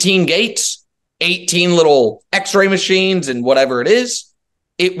 18 gates, 18 little x-ray machines and whatever it is.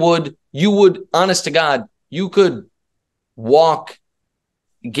 You would, honest to God, you could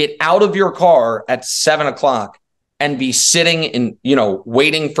get out of your car at 7:00 and be sitting in,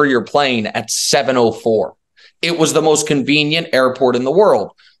 waiting for your plane at 7:04. It was the most convenient airport in the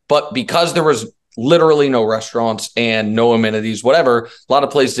world. But because there was literally no restaurants and no amenities, whatever, a lot of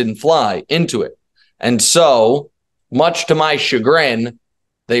places didn't fly into it. And so, much to my chagrin,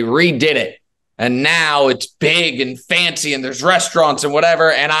 they redid it. And now it's big and fancy and there's restaurants and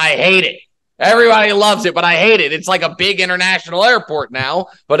whatever, and I hate it. Everybody loves it, but I hate it. It's like a big international airport now,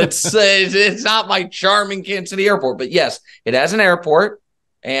 but it's not my charming Kansas City airport. But yes, it has an airport,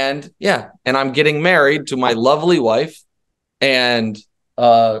 and I'm getting married to my lovely wife, and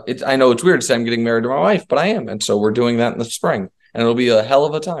I know it's weird to say I'm getting married to my wife, but I am. And so we're doing that in the spring, and it'll be a hell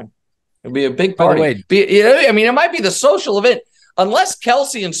of a time. It'll be a big party. It might be the social event. Unless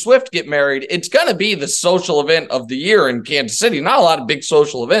Kelsey and Swift get married, it's going to be the social event of the year in Kansas City. Not a lot of big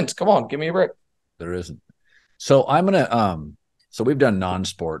social events. Come on, give me a break. There isn't. So I'm going to, so we've done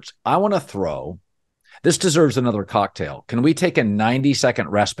non-sports. I want to this deserves another cocktail. Can we take a 90-second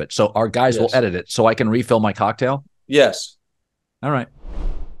respite? So our guys will edit it so I can refill my cocktail? Yes. All right.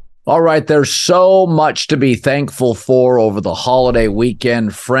 All right, there's so much to be thankful for over the holiday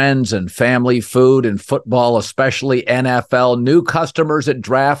weekend. Friends and family, food and football, especially NFL. New customers at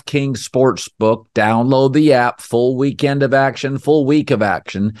DraftKings Sportsbook. Download the app. Full weekend of action, full week of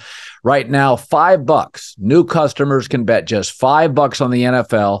action. Right now, $5. New customers can bet just $5 on the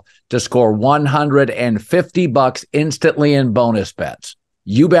NFL to score $150 instantly in bonus bets.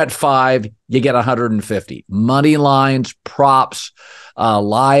 You bet $5, you get $150. Money lines, props,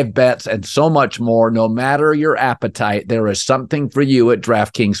 live bets, and so much more. No matter your appetite, there is something for you at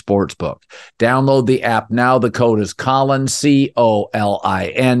DraftKings Sportsbook. Download the app now. The code is Colin,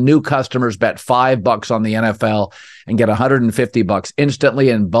 COLIN. New customers bet $5 on the NFL and get $150 instantly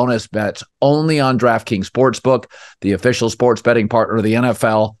in bonus bets only on DraftKings Sportsbook, the official sports betting partner of the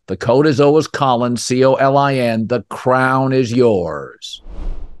NFL. The code is always Colin, COLIN. The crown is yours.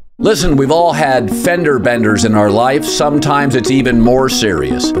 Listen, we've all had fender benders in our life. Sometimes it's even more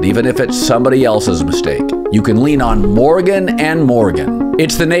serious. But even if it's somebody else's mistake, you can lean on Morgan & Morgan.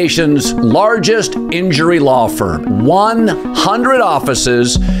 It's the nation's largest injury law firm. 100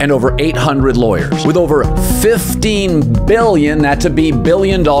 offices and over 800 lawyers. With over $15 billion, that's $1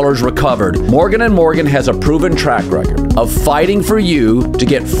 billion recovered, Morgan & Morgan has a proven track record of fighting for you to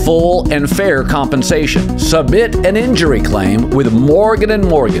get full and fair compensation. Submit an injury claim with Morgan &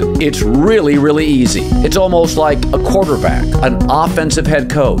 Morgan. It's really, really easy. It's almost like a quarterback, an offensive head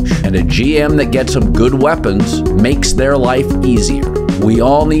coach, and a GM that gets some good weapons makes their life easier. We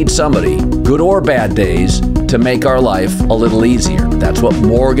all need somebody, good or bad days, to make our life a little easier. That's what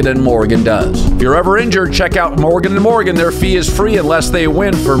Morgan & Morgan does. If you're ever injured, check out Morgan & Morgan. Their fee is free unless they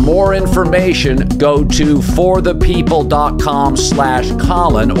win. For more information, go to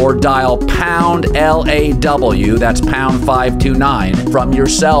forthepeople.com/Colin or dial pound LAW, that's pound 529 from your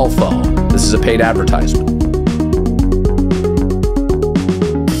cell phone. This is a paid advertisement.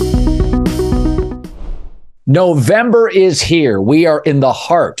 November is here. We are in the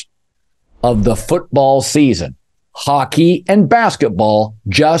heart of the football season. Hockey and basketball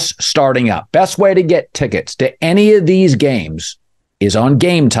just starting up. Best way to get tickets to any of these games is on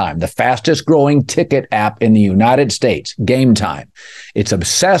Game Time, the fastest growing ticket app in the United States. Game Time. It's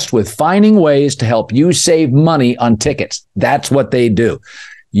obsessed with finding ways to help you save money on tickets. That's what they do.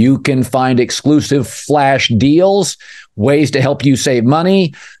 You can find exclusive flash deals, ways to help you save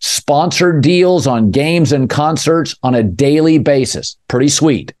money, sponsored deals on games and concerts on a daily basis. Pretty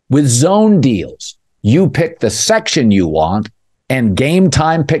sweet. With zone deals, you pick the section you want and Game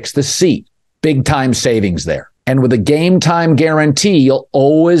Time picks the seat. Big time savings there. And with a Game Time guarantee, you'll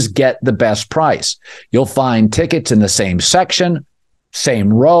always get the best price. You'll find tickets in the same section,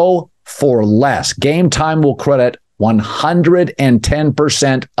 same row for less. Game Time will credit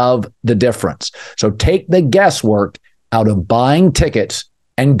 110% of the difference. So take the guesswork out of buying tickets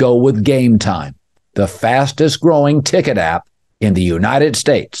and go with Game Time, the fastest growing ticket app in the United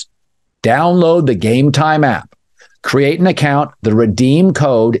States, download the Game Time app, create an account. The redeem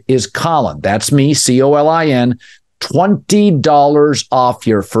code is Colin. That's me, Colin. $20 off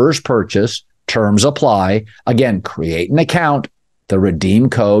your first purchase. Terms apply. Again, create an account. The redeem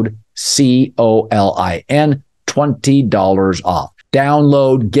code Colin. $20 off.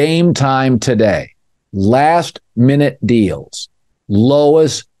 Download Game Time today. Last minute deals.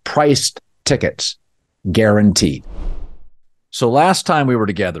 Lowest priced tickets. Guaranteed. So last time we were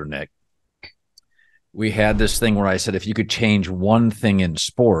together, Nick, we had this thing where I said, if you could change one thing in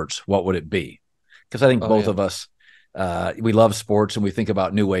sports, what would it be? Because I think both of us, we love sports and we think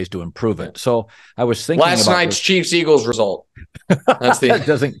about new ways to improve it. So I was thinking last night's Chiefs-Eagles result. That's that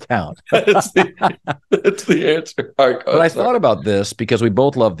doesn't count. That's the answer. Right, but I thought about this because we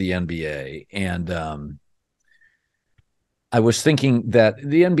both love the NBA. And I was thinking that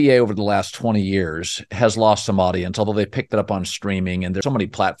the NBA over the last 20 years has lost some audience, although they picked it up on streaming. And there's so many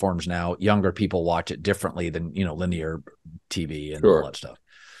platforms now. Younger people watch it differently than, linear TV and all that stuff.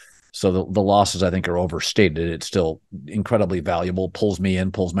 So the losses, I think, are overstated. It's still incredibly valuable, pulls me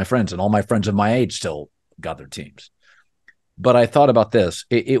in, pulls my friends, and all my friends of my age still got their teams. But I thought about this.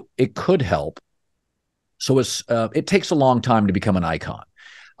 It could help. So it takes a long time to become an icon.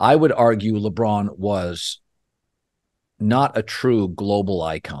 I would argue LeBron was not a true global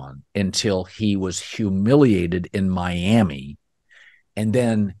icon until he was humiliated in Miami and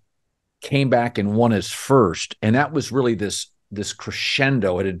then came back and won his first. And that was really this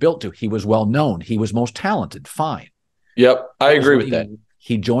crescendo it had built to. He was well known. He was most talented. Fine. Yep. I agree with that.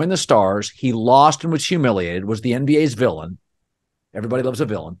 He joined the Stars. He lost and was humiliated, was the NBA's villain. Everybody loves a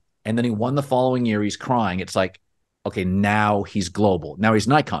villain. And then he won the following year. He's crying. It's like, okay, now he's global. Now he's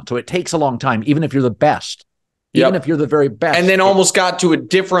an icon. So it takes a long time, even if you're the best. Even if you're the very best. And then almost got to a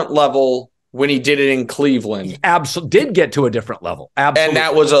different level when he did it in Cleveland. He absolutely did get to a different level. Absolutely. And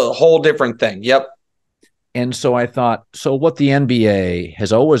that was a whole different thing. Yep. And so I thought, so what the NBA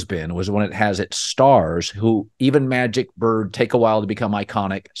has always been was when it has its stars who even Magic, Bird take a while to become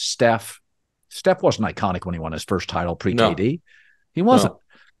iconic. Steph wasn't iconic when he won his first title pre-KD. No. He wasn't.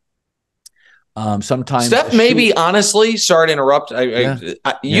 No. Sometimes Steph maybe, honestly, sorry to interrupt.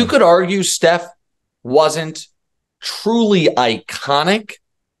 You could argue Steph wasn't truly iconic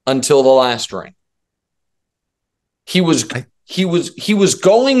until the last ring. He was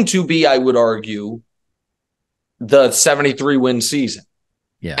going to be, I would argue, the 73 win season.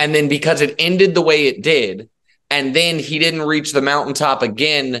 Yeah. And then because it ended the way it did, and then he didn't reach the mountaintop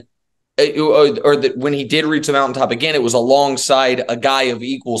again, when he did reach the mountaintop again, it was alongside a guy of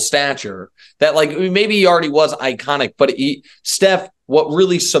equal stature that, like, maybe he already was iconic, but Steph, what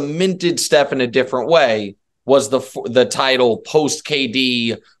really cemented Steph in a different way was the title post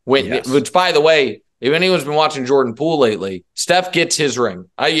KD, which, by the way, if anyone's been watching Jordan Poole lately, Steph gets his ring.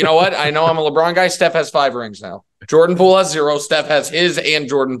 You know what? I know I'm a LeBron guy. Steph has 5 rings now. Jordan Poole has 0. Steph has his and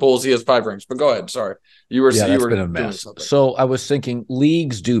Jordan Poole's. He has 5 rings. But go ahead. Sorry. You were been a mess. So I was thinking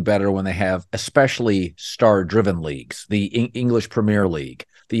leagues do better when they have, especially star-driven leagues, the English Premier League,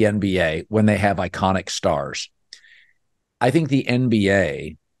 the NBA, when they have iconic stars. I think the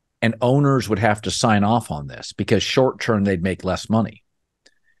NBA and owners would have to sign off on this because short-term they'd make less money,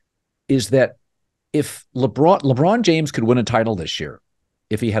 is that if LeBron James could win a title this year,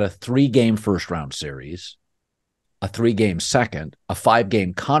 if he had a 3-game first-round series, a 3-game second, a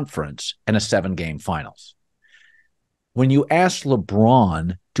 5-game conference, and a 7-game finals. When you ask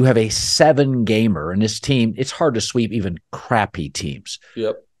LeBron to have a 7-gamer in his team, it's hard to sweep even crappy teams.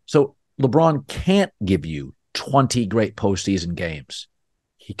 Yep. So LeBron can't give you 20 great postseason games.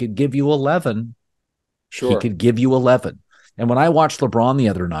 He could give you 11. Sure. He could give you 11. And when I watched LeBron the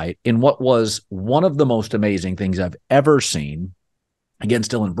other night, in what was one of the most amazing things I've ever seen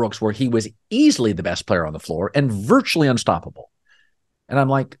against Dillon Brooks, where he was easily the best player on the floor and virtually unstoppable. And I'm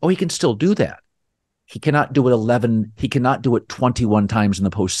like, oh, he can still do that. He cannot do it 11. He cannot do it 21 times in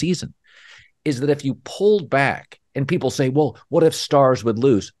the postseason. Is that if you pulled back and people say, well, what if stars would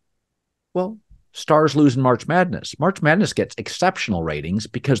lose? Well, stars lose in March Madness. March Madness gets exceptional ratings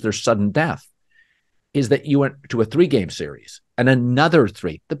because there's sudden death. Is that you went to a 3-game series and another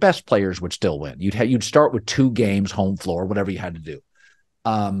 3, the best players would still win. You'd start with 2 games, home floor, whatever you had to do.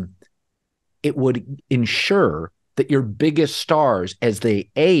 It would ensure that your biggest stars, as they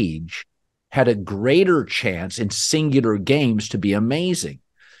age, had a greater chance in singular games to be amazing.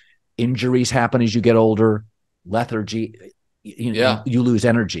 Injuries happen as you get older, lethargy, you lose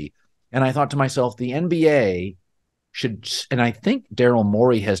energy. And I thought to myself, the NBA should, and I think Daryl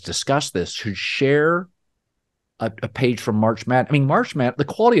Morey has discussed this, should share a page from March Madness. I mean, the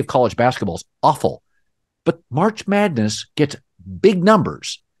quality of college basketball is awful, but March Madness gets big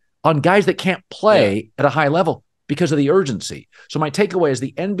numbers on guys that can't play at a high level because of the urgency. So my takeaway is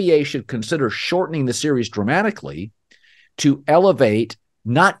the NBA should consider shortening the series dramatically to elevate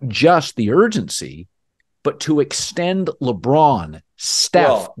not just the urgency, but to extend LeBron,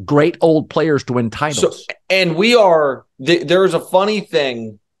 Steph, great old players to win titles. So, and there's a funny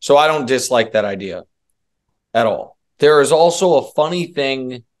thing. So I don't dislike that idea at all. There is also a funny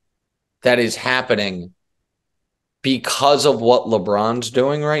thing that is happening because of what LeBron's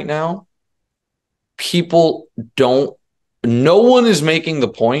doing right now. No one is making the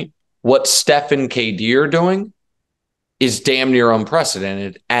point what Steph and KD are doing is damn near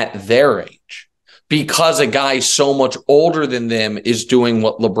unprecedented at their age, because a guy so much older than them is doing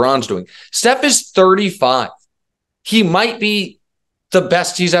what LeBron's doing. Steph is 35. He might be the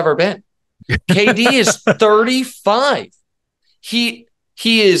best he's ever been. KD is 35. He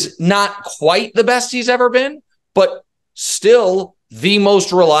is not quite the best he's ever been, but still the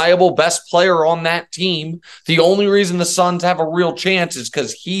most reliable, best player on that team. The only reason the Suns have a real chance is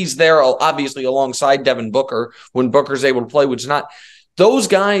because he's there, obviously, alongside Devin Booker when Booker's able to play, which is not. Those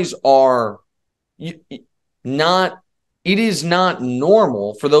guys are not. It is not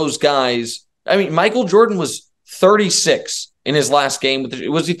normal for those guys. I mean, Michael Jordan was 36 in his last game.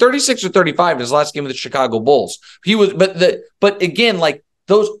 Was he 36 or 35 in his last game with the Chicago Bulls? He was, but again, like,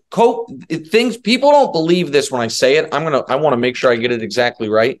 those things, people don't believe this when I say it. I want to make sure I get it exactly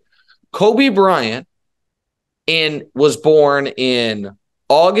right. Kobe Bryant was born in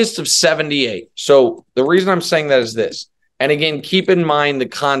August of 78. So the reason I'm saying that is this. And again, keep in mind the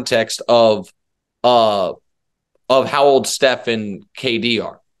context of how old Steph and KD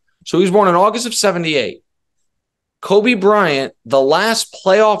are. So he was born in August of 78. Kobe Bryant, the last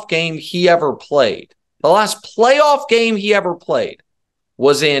playoff game he ever played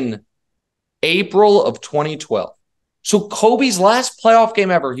was in April of 2012. So Kobe's last playoff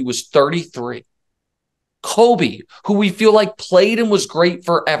game ever, he was 33. Kobe, who we feel like played and was great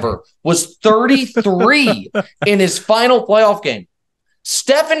forever, was 33 in his final playoff game.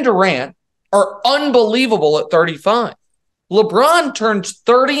 Steph and Durant are unbelievable at 35. LeBron turns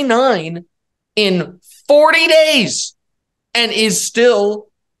 39 in 40 days and is still,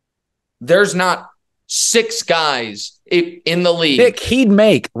 there's not 6 guys in the league. Nick, he'd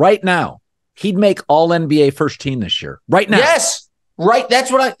make all NBA first team this year. Right now. Yes. Right.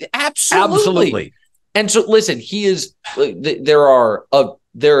 That's what absolutely. And so listen,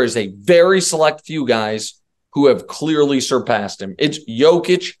 there is a very select few guys who have clearly surpassed him. It's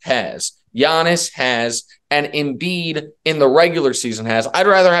Jokic has, Giannis has, and Embiid in the regular season has. I'd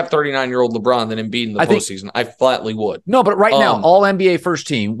rather have 39-year-old LeBron than Embiid in the postseason. I flatly would. No, but right now, all NBA first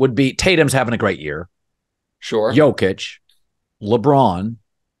team would be Tatum's having a great year. Sure. Jokic, LeBron,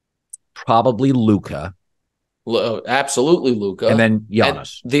 probably Luka. Absolutely Luka. And then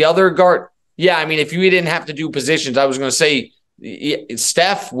Giannis. And the other guard. Yeah, I mean, if you didn't have to do positions, I was going to say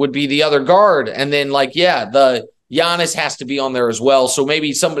Steph would be the other guard. And then, the Giannis has to be on there as well. So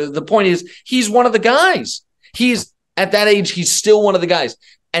maybe the point is, he's one of the guys. He's at that age, he's still one of the guys.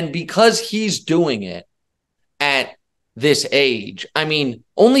 And because he's doing it at this age, I mean,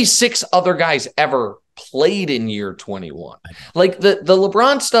 only 6 other guys ever played in year 21. Like the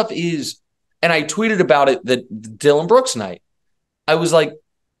LeBron stuff is, and I tweeted about it the Dylan Brooks night. I was like,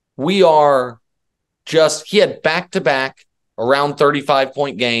 he had back-to-back around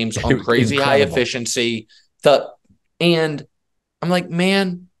 35-point games on crazy high efficiency. And I'm like,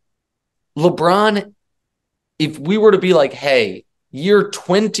 man, LeBron, if we were to be like, hey, year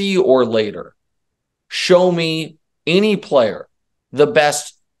 20 or later, show me any player, the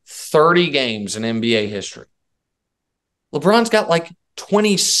best 30 games in NBA history. LeBron's got like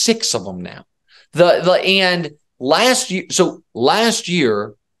 26 of them now. And last year,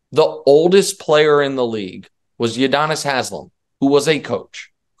 the oldest player in the league was Udonis Haslem, who was a coach,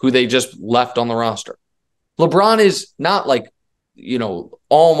 who they just left on the roster. LeBron is not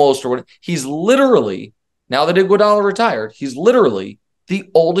almost or what. He's literally, now that Iguodala retired, he's literally the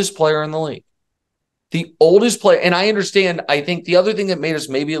oldest player in the league. The oldest player. And I understand, I think the other thing that made us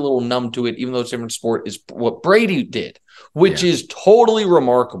maybe a little numb to it, even though it's a different sport, is what Brady did, which is totally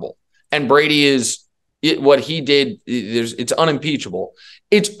remarkable. And Brady what he did, it's unimpeachable.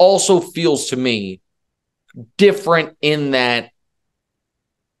 It also feels to me different in that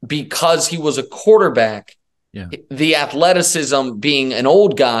because he was a quarterback, the athleticism being an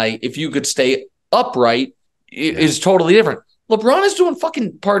old guy, if you could stay upright, is totally different. LeBron is doing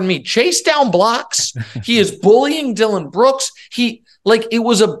chase down blocks. He is bullying Dylan Brooks. It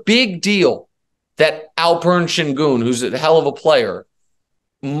was a big deal that Alperen Şengün, who's a hell of a player,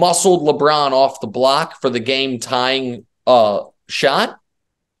 muscled LeBron off the block for the game tying shot.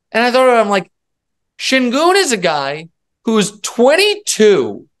 And I thought I'm like, Şengün is a guy who's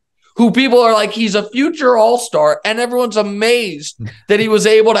 22, who people are like, he's a future all-star, and everyone's amazed that he was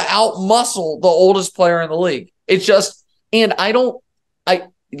able to out-muscle the oldest player in the league. It's just, and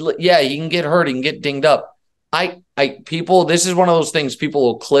yeah, he can get hurt, he can get dinged up. People, this is one of those things people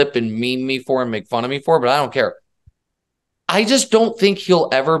will clip and meme me for and make fun of me for, but I don't care. I just don't think he'll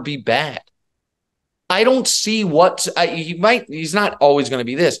ever be bad. I don't see he's not always going to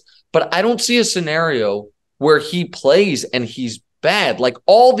be this, but I don't see a scenario where he plays and he's bad. Like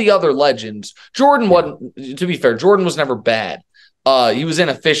all the other legends, Jordan wasn't, to be fair, Jordan was never bad. He was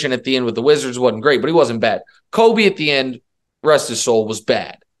inefficient at the end with the Wizards, wasn't great, but he wasn't bad. Kobe at the end, rest his soul, was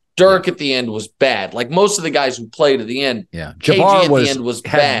bad. Dirk at the end was bad. Like most of the guys who played at the end, Jabbar KG at the end was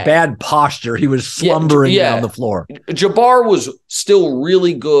had bad. Bad posture. He was slumbering down the floor. Jabbar was still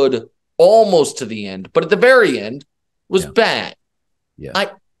really good almost to the end, but at the very end was bad. Yeah. I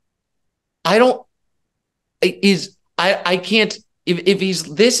can't, if he's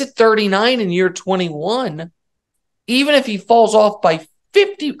this at 39 in year 21, even if he falls off by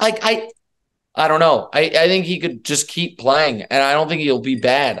 50, I don't know. I think he could just keep playing, and I don't think he'll be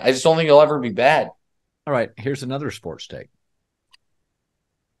bad. I just don't think he'll ever be bad. All right, here's another sports take.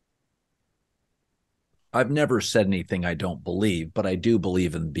 I've never said anything I don't believe, but I do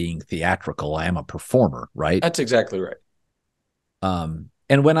believe in being theatrical. I am a performer, right? That's exactly right.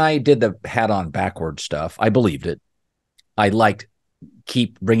 And when I did the hat on backwards stuff, I believed it. I liked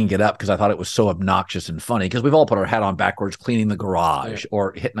keep bringing it up because I thought it was so obnoxious and funny, because we've all put our hat on backwards cleaning the garage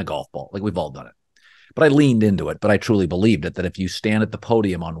or hitting a golf ball. Like, we've all done it. But I leaned into it, but I truly believed it, that if you stand at the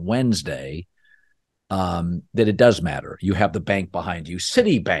podium on Wednesday, that it does matter. You have the bank behind you,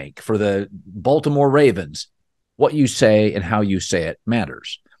 Citibank for the Baltimore Ravens. What you say and how you say it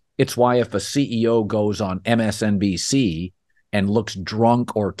matters. It's why if a CEO goes on MSNBC and looks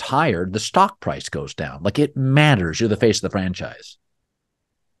drunk or tired, the stock price goes down. Like, it matters. You're the face of the franchise.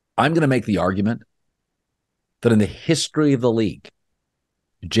 I'm going to make the argument that in the history of the league,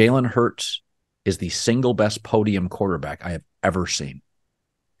 Jalen Hurts is the single best podium quarterback I have ever seen.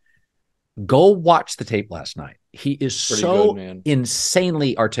 Go watch the tape last night. He is so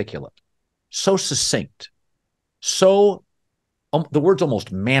insanely articulate, so succinct, so the word's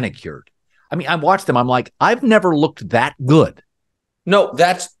almost manicured. I mean, I watched them. I'm like, I've never looked that good. No,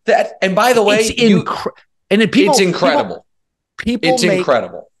 that's that. And by the way, it's incredible.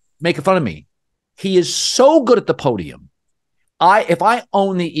 People making fun of me. He is so good at the podium. If I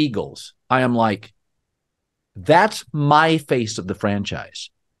own the Eagles, I am like, that's my face of the franchise.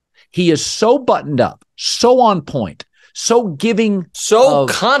 He is so buttoned up, so on point, so giving, so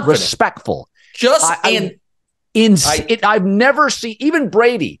confident, respectful. I've never seen, even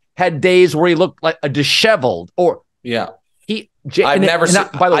Brady had days where he looked like a disheveled or by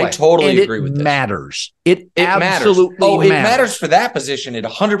the way, I totally agree with this. It absolutely matters. It matters for that position. It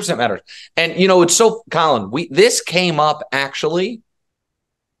 100% matters. And it's so, Colin, this came up actually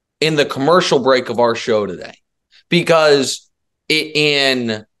in the commercial break of our show today, because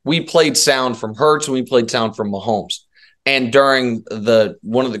we played sound from Hurts and we played sound from Mahomes. And during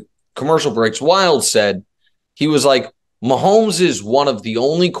one of the commercial breaks, Wild said, he was like, Mahomes is one of the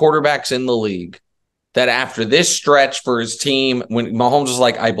only quarterbacks in the league that after this stretch for his team, when Mahomes was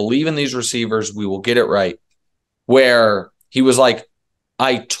like, I believe in these receivers, we will get it right, where he was like,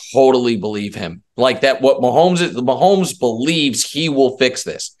 I totally believe him. Like that, what Mahomes believes he will fix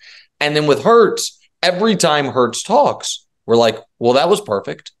this. And then with Hurts, every time Hurts talks, we're like, well, that was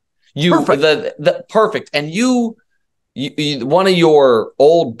perfect. Perfect. And you one of your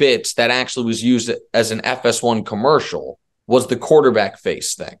old bits that actually was used as an FS1 commercial was the quarterback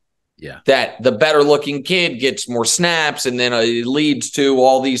face thing. Yeah. That the better looking kid gets more snaps, and then it leads to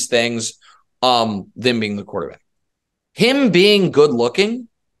all these things, them being the quarterback. Him being good looking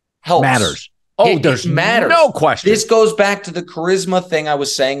helps. Matters. There's no question. This goes back to the charisma thing I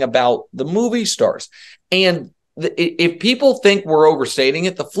was saying about the movie stars. And if people think we're overstating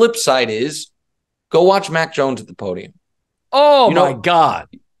it, the flip side is go watch Mac Jones at the podium. Oh, my God.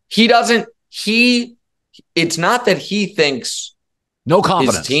 It's not that he thinks no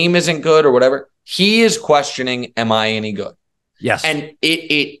confidence, his team isn't good or whatever. He is questioning, am I any good? Yes. And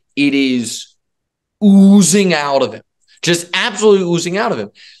it is oozing out of him. Just absolutely oozing out of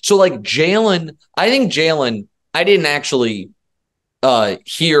him. So like Jalen, I didn't actually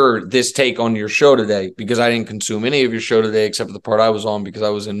hear this take on your show today, because I didn't consume any of your show today except for the part I was on, because I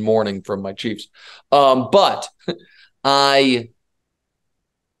was in mourning from my Chiefs. But I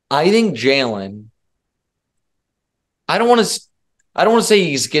think Jalen, I don't want to I don't want to say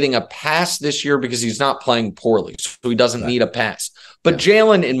he's getting a pass this year because he's not playing poorly, so he doesn't need a pass. But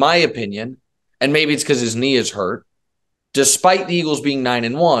Jalen, in my opinion, and maybe it's because his knee is hurt, despite the Eagles being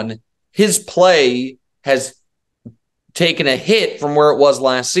 9-1, his play has taken a hit from where it was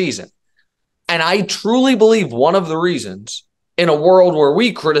last season. And I truly believe one of the reasons in a world where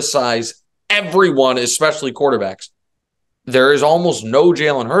we criticize everyone, especially quarterbacks, there is almost no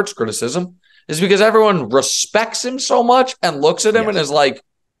Jalen Hurts criticism, is because everyone respects him so much and looks at him and is like,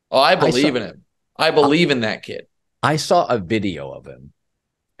 oh, I believe in him. I believe in that kid. I saw a video of him,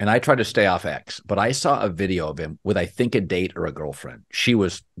 and I tried to stay off X, but I saw a video of him with, I think, a date or a girlfriend. She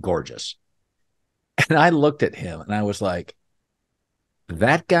was gorgeous. And I looked at him and I was like,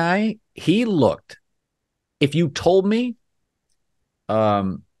 that guy, he looked, if you told me, he's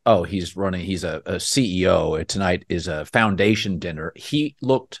a CEO. Tonight is a foundation dinner. He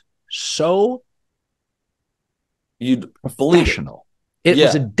looked so professional. It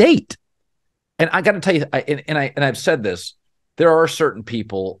was a date. And I got to tell you, I've said this, there are certain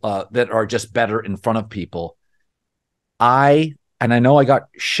people that are just better in front of people. I know I got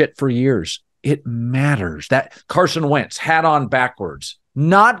shit for years. It matters. That Carson Wentz hat on backwards.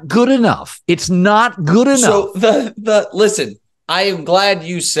 Not good enough. It's not good enough. So listen, I am glad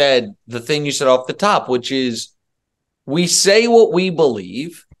you said the thing you said off the top, which is we say what we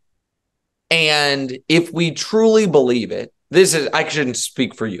believe. And if we truly believe it, I shouldn't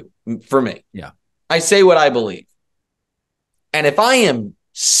speak for you, for me. Yeah. I say what I believe. And if I am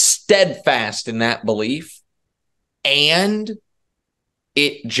steadfast in that belief and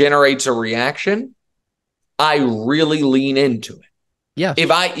it generates a reaction, I really lean into it. Yeah.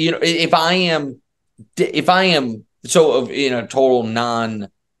 If I am so in a total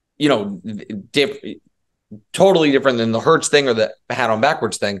totally different than the Hurts thing or the hat on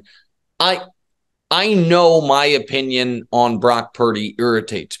backwards thing, I know my opinion on Brock Purdy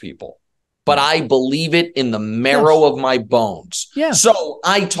irritates people, but I believe it in the marrow of my bones. Yeah. So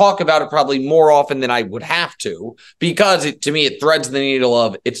I talk about it probably more often than I would have to because to me, it threads the needle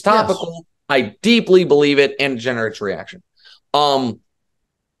of it's topical. Yes. I deeply believe it and it generates reaction.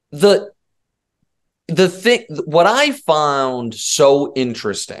 The thing, what I found so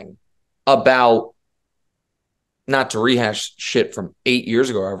interesting about, not to rehash shit from 8 years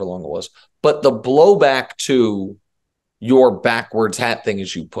ago, however long it was, but the blowback to your backwards hat thing,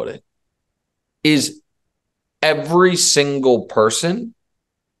 as you put it, is every single person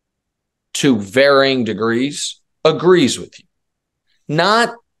to varying degrees agrees with you.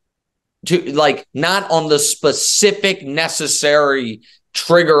 Not on the specific necessary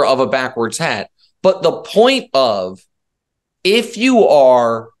trigger of a backwards hat, but the point of, if you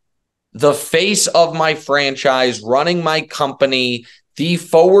are the face of my franchise, running my company, the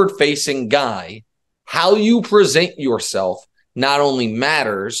forward-facing guy, how you present yourself not only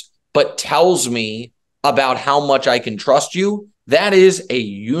matters, but tells me about how much I can trust you. That is a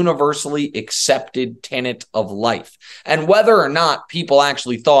universally accepted tenet of life. And whether or not people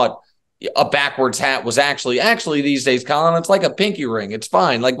actually thought a backwards hat was actually these days, Colin, it's like a pinky ring. It's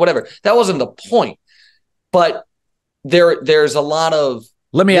fine. Like whatever. That wasn't the point. But there's a lot of...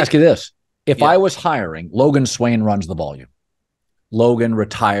 Let me ask you this. If I was hiring, Logan Swain runs the volume. Logan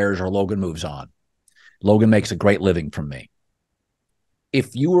retires or Logan moves on. Logan makes a great living from me.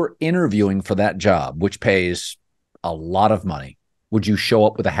 If you were interviewing for that job, which pays a lot of money, would you show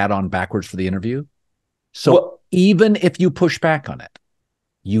up with a hat on backwards for the interview? So even if you push back on it,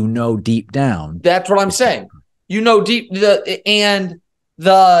 deep down. That's what I'm saying. It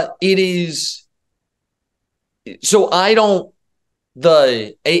is. So I don't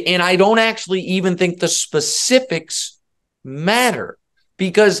actually even think the specifics matter,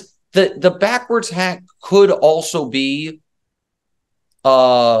 because the backwards hat could also be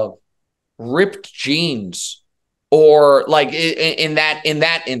ripped jeans, or like in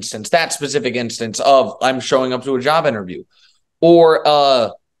that instance, that specific instance of I'm showing up to a job interview,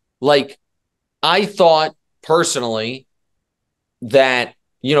 or like I thought personally that,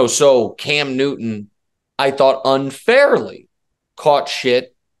 so Cam Newton, I thought unfairly caught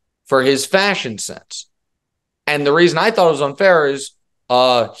shit for his fashion sense. And the reason I thought it was unfair is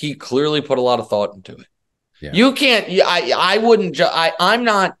he clearly put a lot of thought into it. Yeah. You can't, I'm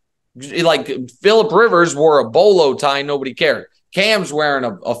not, like Phillip Rivers wore a bolo tie, nobody cared. Cam's wearing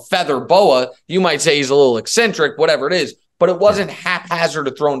a feather boa. You might say he's a little eccentric, whatever it is, but it wasn't haphazard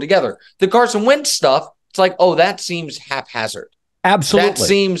or thrown together. The Carson Wentz stuff, it's like, oh, that seems haphazard. Absolutely. That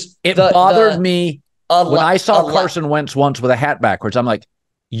seems... It bothered me when I saw Carson Wentz once with a hat backwards. I'm like,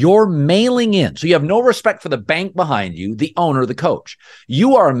 you're mailing in. So you have no respect for the bank behind you, the owner, the coach.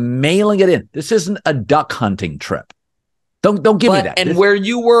 You are mailing it in. This isn't a duck hunting trip. Don't give me that. And where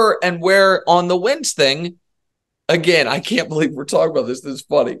you were and where on the Wentz thing, again, I can't believe we're talking about this. This is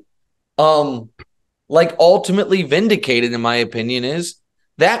funny. Like ultimately vindicated, in my opinion, is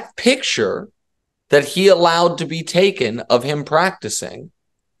that picture that he allowed to be taken of him practicing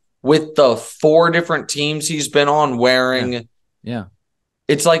with the 4 different teams he's been on wearing. Yeah.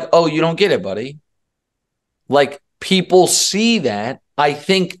 It's like, oh, you don't get it, buddy. Like people see that. I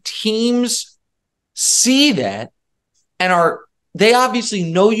think teams see that and they obviously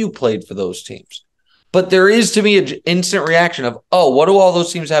know you played for those teams. But there is to me an instant reaction of, oh, what do all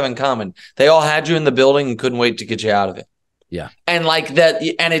those teams have in common? They all had you in the building and couldn't wait to get you out of it. Yeah. And like that,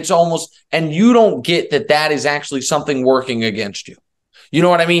 and it's almost, and you don't get that is actually something working against you. You know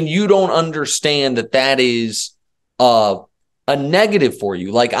what I mean? You don't understand that is a negative for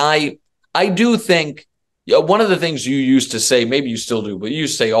you. Like I do think one of the things you used to say, maybe you still do, but you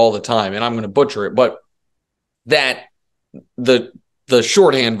say all the time, and I'm going to butcher it, but that the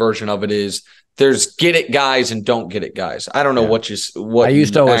shorthand version of it is there's get it guys and don't get it guys. I don't know what I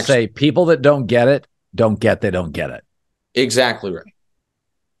used to always say, people that don't get it, they don't get it. Exactly right.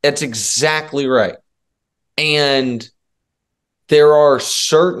 That's exactly right. And there are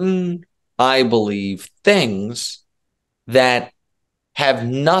certain, I believe, things that have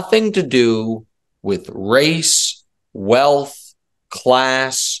nothing to do with race, wealth,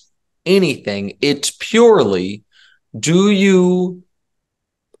 class, anything. It's purely, do you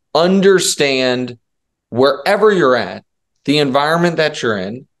understand wherever you're at, the environment that you're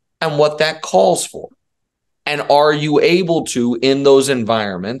in, and what that calls for? And are you able to, in those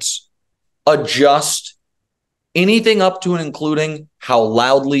environments, adjust anything up to and including how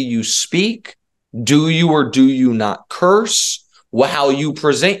loudly you speak? Do you or do you not curse? How you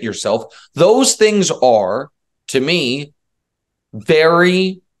present yourself? Those things are, to me,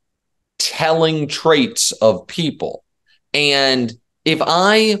 very telling traits of people. And if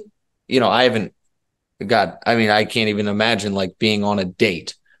I can't even imagine like being on a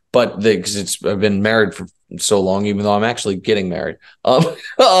date, but because I've been married for so long, even though I'm actually getting married.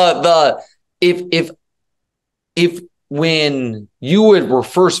 If when you were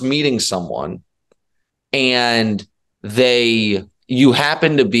first meeting someone and you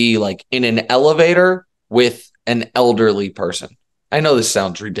happen to be like in an elevator with an elderly person, I know this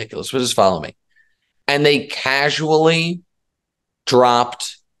sounds ridiculous, but just follow me, and they casually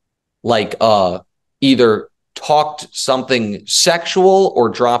dropped like either talked something sexual or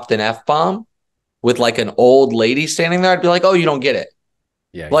dropped an F-bomb with like an old lady standing there, I'd be like, oh, you don't get it.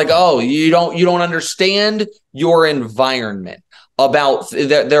 Yeah. Like, oh, you don't understand your environment. About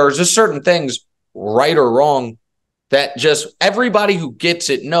there's just certain things, right or wrong, that just everybody who gets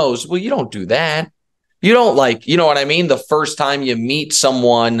it knows, well, you don't do that. You don't you know what I mean? The first time you meet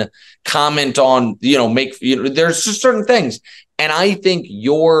someone, comment on, there's just certain things. And I think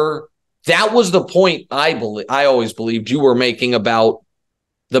that was the point I always believed you were making about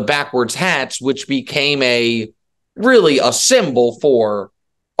the backwards hats, which became really a symbol for,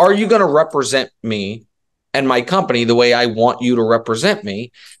 are you going to represent me and my company the way I want you to represent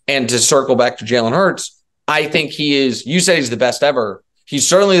me? And to circle back to Jalen Hurts, I think you said he's the best ever. He's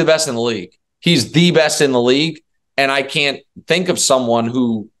certainly the best in the league. He's the best in the league. And I can't think of someone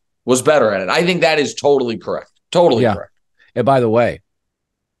who was better at it. I think that is totally correct. Totally correct. And by the way,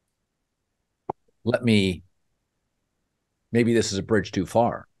 maybe this is a bridge too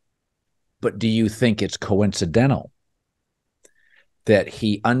far, but do you think it's coincidental that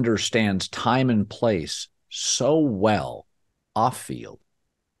he understands time and place so well off field?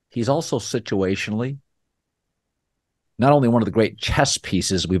 He's also situationally not only one of the great chess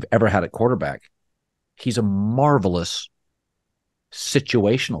pieces we've ever had at quarterback, he's a marvelous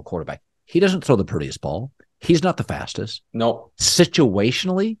situational quarterback. He doesn't throw the prettiest ball. He's not the fastest. No.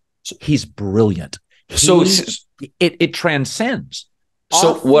 Situationally, he's brilliant. It transcends.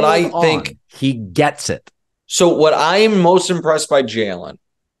 So what I think, he gets it. So what I am most impressed by Jalen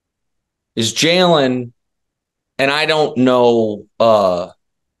is and I don't know,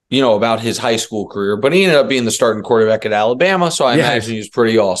 about his high school career, but he ended up being the starting quarterback at Alabama, so I imagine he was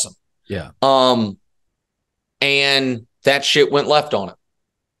pretty awesome. Yeah. And that shit went left on him.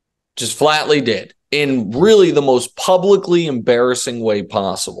 Just flatly did. In really the most publicly embarrassing way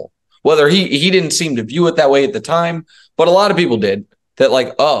possible. Whether he didn't seem to view it that way at the time, but a lot of people did. That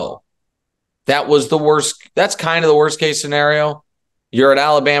like, oh, that was the worst. That's kind of the worst case scenario. You're at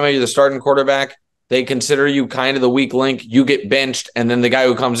Alabama, you're the starting quarterback. They consider you kind of the weak link. You get benched, and then the guy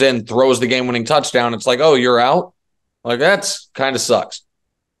who comes in throws the game-winning touchdown. It's like, oh, you're out? Like, that's kind of sucks.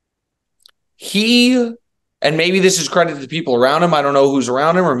 And maybe this is credit to the people around him. I don't know who's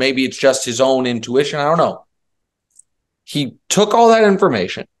around him, or maybe it's just his own intuition. I don't know. he took all that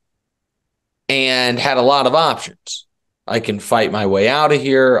information and had a lot of options. I can fight my way out of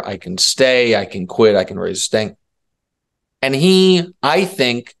here. I can stay. I can quit. I can raise a stink. And he, I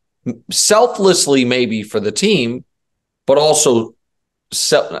think, selflessly maybe for the team, but also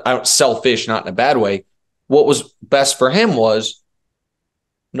selfish, not in a bad way, what was best for him was,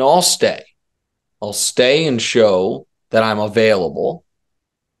 no, I'll stay. I'll stay and show that I'm available.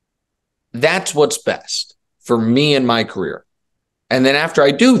 That's what's best for me in my career. And then after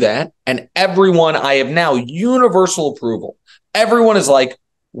I do that, and everyone, I have now universal approval. Everyone is like,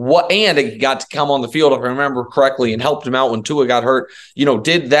 what? And he got to come on the field, if I remember correctly, and helped him out when Tua got hurt,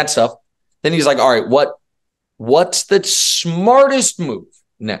 did that stuff. Then he's like, all right, what's the smartest move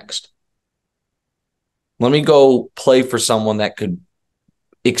next? Let me go play for someone that could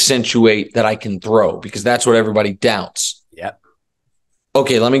accentuate that I can throw, because that's what everybody doubts. Yep.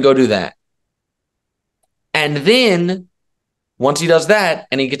 Okay, let me go do that. And then once he does that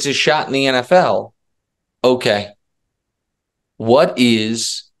and he gets his shot in the NFL, okay, what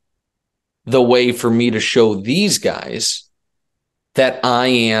is the way for me to show these guys that I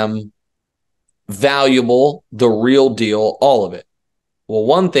am valuable, the real deal, all of it? Well,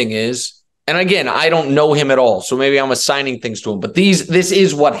 one thing is, and again, I don't know him at all, so maybe I'm assigning things to him, but this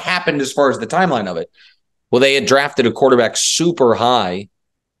is what happened as far as the timeline of it. Well, they had drafted a quarterback super high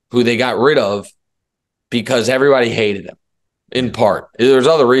who they got rid of because everybody hated him, in part. There's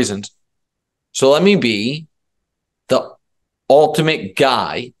other reasons. So let me be the ultimate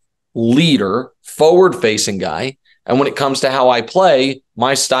guy, leader, forward-facing guy, and when it comes to how I play,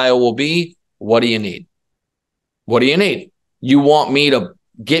 my style will be, what do you need? What do you need? You want me to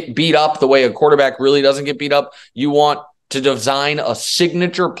get beat up the way a quarterback really doesn't get beat up? You want to design a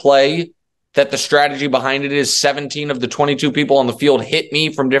signature play that the strategy behind it is 17 of the 22 people on the field hit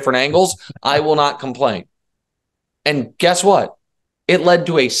me from different angles? I will not complain. And guess what? It led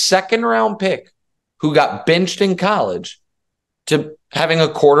to a second-round pick who got benched in college to having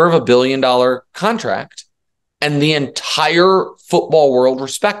 $250 million contract and the entire football world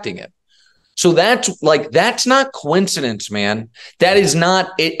respecting it. So that's not coincidence, man. That is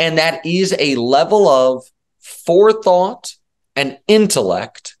not it. And that is a level of forethought and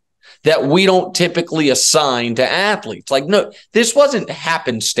intellect that we don't typically assign to athletes. Like, no, this wasn't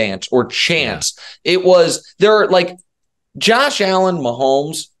happenstance or chance. Yeah. It was, Josh Allen,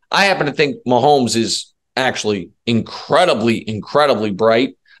 Mahomes. I happen to think Mahomes is actually incredibly, incredibly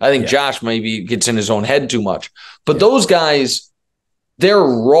bright. I think Josh maybe gets in his own head too much. But those guys, their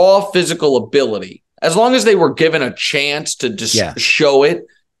raw physical ability, as long as they were given a chance to just show it,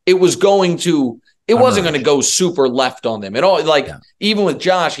 it was going to, it wasn't going to go super left on them at all. Even with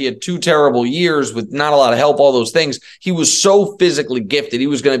Josh, he had 2 terrible years with not a lot of help, all those things. He was so physically gifted. He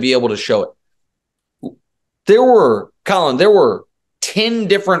was going to be able to show it. Colin, there were 10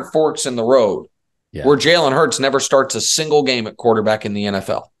 different forks in the road where Jalen Hurts never starts a single game at quarterback in the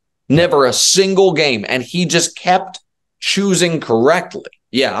NFL. Never a single game. And he just kept choosing correctly.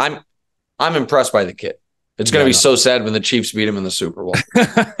 Yeah, I'm impressed by the kid. It's going to be so sad when the Chiefs beat him in the Super Bowl.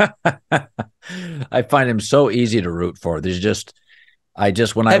 I find him so easy to root for. There's just,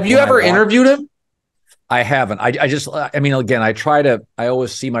 Have you ever interviewed him? I haven't. I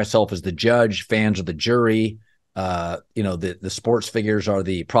always see myself as the judge, fans are the jury. The sports figures are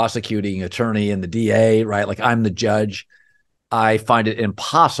the prosecuting attorney and the DA, right? Like, I'm the judge. I find it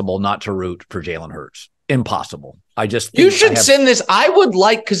impossible not to root for Jalen Hurts. Impossible. You should send this. I would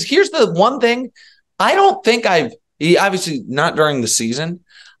like, because here's the one thing. I don't think obviously not during the season.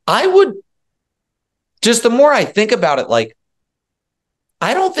 I would, just the more I think about it,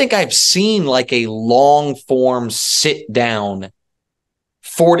 I don't think I've seen a long form sit down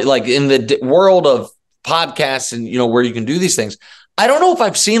 40, in the world of podcasts and, where you can do these things. I don't know if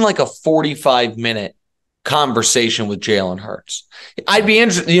I've seen a 45-minute conversation with Jalen Hurts. I'd be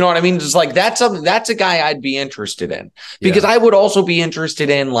interested, you know what I mean? Just that's a guy I'd be interested in, because I would also be interested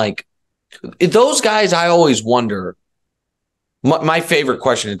in those guys. I always wonder, my favorite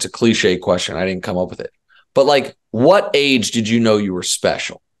question, it's a cliche question, I didn't come up with it, but what age did you know you were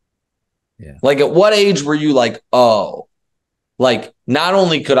special? Yeah. At what age were you not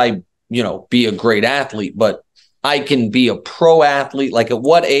only could I, be a great athlete, but I can be a pro athlete? At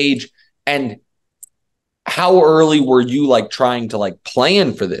what age, and how early were you trying to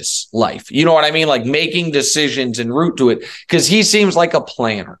plan for this life? You know what I mean? Making decisions en route to it, because he seems like a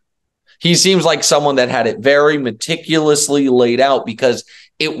planner. He seems like someone that had it very meticulously laid out, because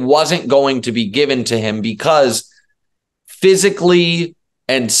it wasn't going to be given to him, because physically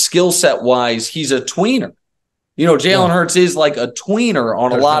and skill set wise, he's a tweener. Jalen Hurts is a tweener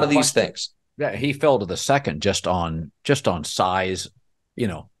on a lot of these things. Yeah, he fell to the second just on size,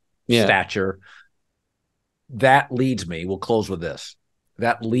 Yeah. stature. That leads me, we'll close with this.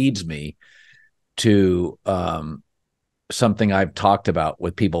 That leads me to something I've talked about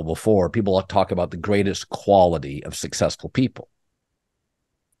with people before. People talk about the greatest quality of successful people.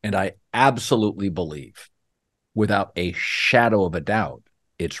 And I absolutely believe, without a shadow of a doubt,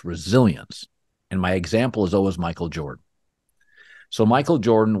 it's resilience. And my example is always Michael Jordan. So Michael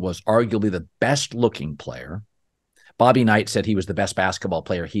Jordan was arguably the best looking player. Bobby Knight said he was the best basketball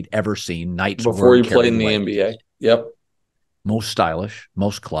player he'd ever seen. Knight's before he played in the NBA. Yep. Most stylish,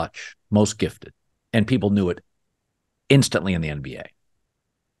 most clutch, most gifted. And people knew it instantly in the NBA.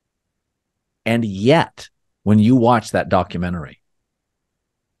 And yet, when you watch that documentary,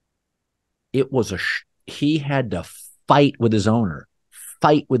 it was he had to fight with his owner,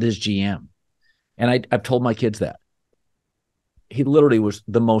 fight with his GM. And I've told my kids that. He literally was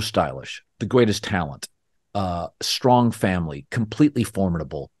the most stylish, the greatest talent, strong family, completely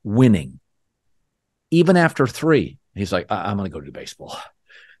formidable, winning. Even after 3, he's like, I'm going to go do baseball.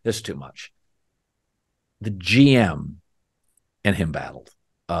 This is too much. The GM and him battled.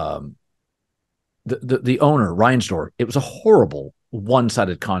 The owner, Reinsdorf, it was a horrible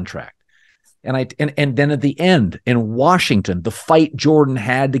one-sided contract. And then at the end in Washington, the fight Jordan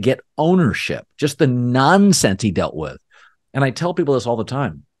had to get ownership, just the nonsense he dealt with. And I tell people this all the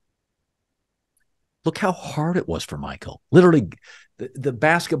time. Look how hard it was for Michael. Literally, the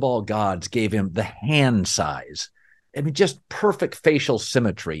basketball gods gave him the hand size. I mean, just perfect facial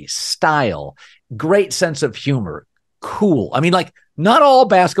symmetry, style, great sense of humor, cool. I mean, like, not all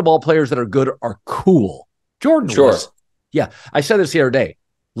basketball players that are good are cool. Jordan was. Yeah, I said this the other day.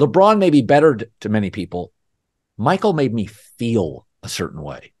 LeBron may be better to many people. Michael made me feel a certain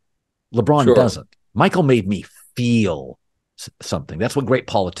way. LeBron doesn't. Michael made me feel something. That's what great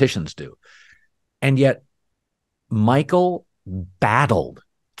politicians do. And yet, Michael battled.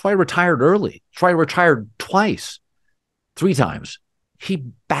 That's why he retired early. That's why he retired twice, 3 times. He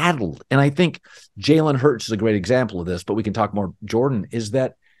battled. And I think Jalen Hurts is a great example of this, but we can talk more. Jordan is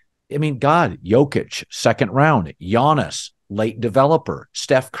that, I mean, God, Jokic, second round, Giannis, late developer,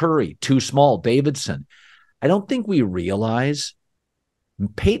 Steph Curry, too small, Davidson. I don't think we realize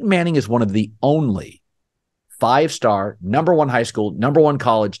Peyton Manning is one of the only 5-star, number 1 high school, number 1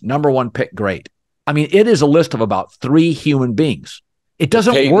 college, number 1 pick grade. I mean, it is a list of about 3 human beings. It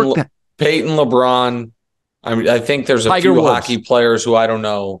doesn't work. Peyton, LeBron. I mean, I think there's a few hockey players who I don't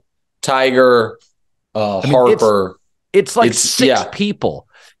know. Tiger, Harper. It's like 6 people.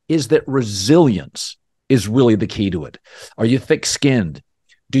 Is that resilience is really the key to it. Are you thick-skinned?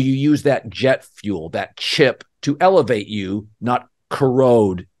 Do you use that jet fuel, that chip, to elevate you, not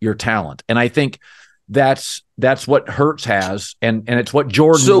corrode your talent? And I think that's what Hurts has, and it's what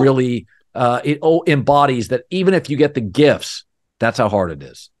Jordan really embodies, that even if you get the gifts, that's how hard it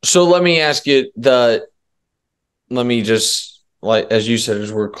is. So let me ask you let me just, like, as you said,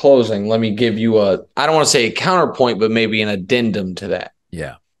 as we're closing, let me give you I don't want to say a counterpoint, but maybe an addendum to that.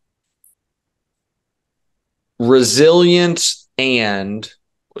 Yeah. Resilience and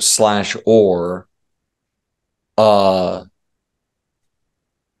 /or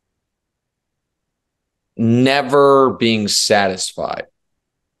never being satisfied.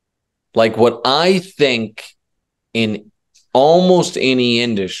 Like, what I think in almost any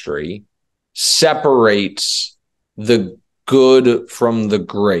industry separates the good from the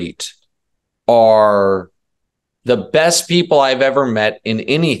great are the best people I've ever met in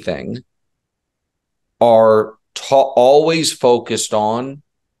anything are always focused on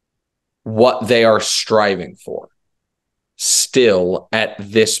what they are striving for still at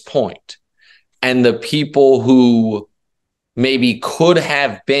this point. And the people who maybe could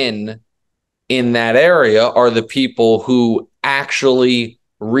have been in that area are the people who actually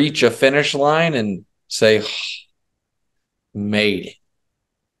reach a finish line and say, made it.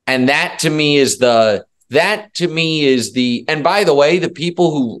 And that to me is the, and by the way, the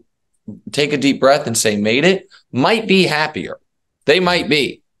people who take a deep breath and say, made it, might be happier. They might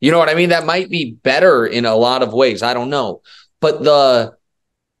be, you know what I mean? That might be better in a lot of ways. I don't know. But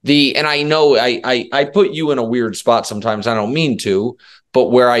and I know I put you in a weird spot sometimes. I don't mean to,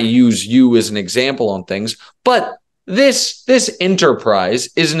 but where I use you as an example on things. But this enterprise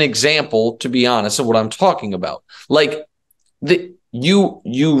is an example, to be honest, of what I'm talking about. Like,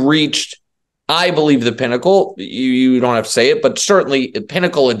 you reached, I believe, the pinnacle. You don't have to say it, but certainly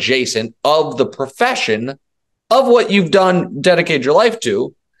pinnacle adjacent of the profession of what you've done, dedicated your life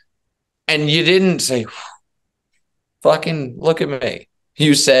to. And you didn't say, fucking look at me.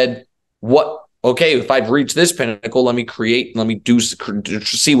 You said, what okay, if I've reached this pinnacle, let me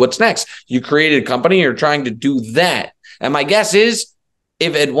see what's next. You created a company, you're trying to do that. And my guess is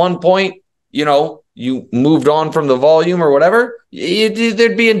if at one point, you moved on from the volume or whatever,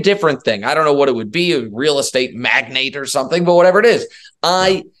 there'd be a different thing. I don't know what it would be, a real estate magnate or something, but whatever it is,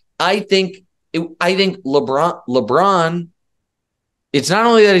 I think LeBron, it's not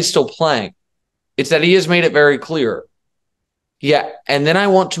only that he's still playing, it's that he has made it very clear. Yeah, and then I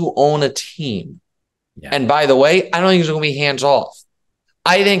want to own a team. Yeah. And by the way, I don't think he's going to be hands off.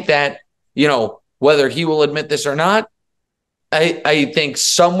 I think that, whether he will admit this or not, I think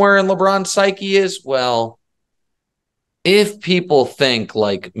somewhere in LeBron's psyche is, well, if people think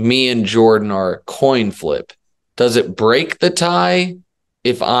like me and Jordan are a coin flip, does it break the tie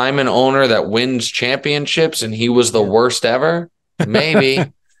if I'm an owner that wins championships and he was the worst ever? Maybe.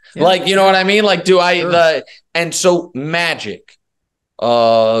 Like, you know what I mean? Like, do I, sure. And so Magic,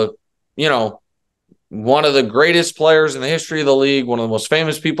 one of the greatest players in the history of the league, one of the most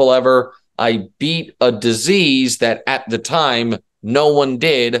famous people ever. I beat a disease that at the time no one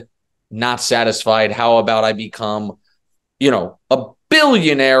did, not satisfied. How about I become, a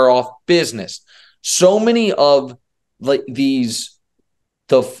billionaire off business? So many of like these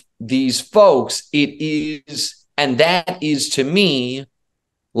folks, it is, and that is to me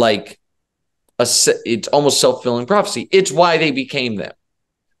like it's almost self-fulfilling prophecy. It's why they became them,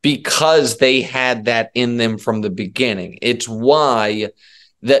 because they had that in them from the beginning. It's why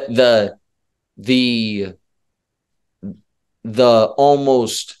the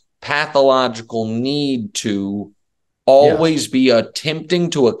almost pathological need to always be attempting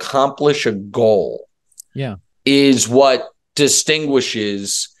to accomplish a goal is what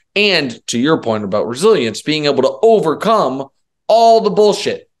distinguishes, and to your point about resilience, being able to overcome all the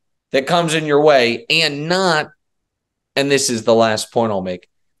bullshit that comes in your way and not, and this is the last point I'll make,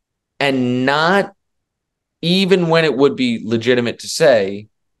 and not even when it would be legitimate to say,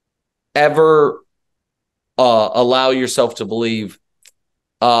 ever allow yourself to believe,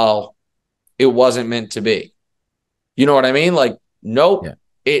 oh, it wasn't meant to be. You know what I mean? Like, nope,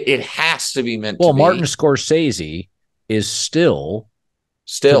 it has to be meant to be. Well, Martin Scorsese is still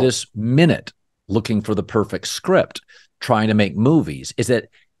to this minute looking for the perfect script, trying to make movies. Is that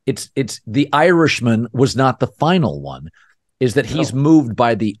it's The Irishman was not the final one. Is that he's moved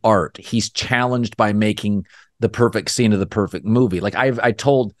by the art. He's challenged by making the perfect scene of the perfect movie. Like I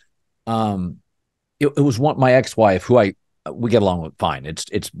told, it was my ex-wife who we get along with fine.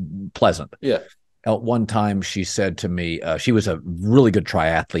 It's pleasant. Yeah. At one time she said to me, she was a really good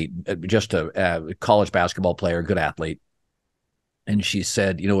triathlete, just a college basketball player, good athlete. And she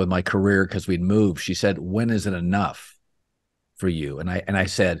said, with my career, because we'd moved, she said, when is it enough for you? And I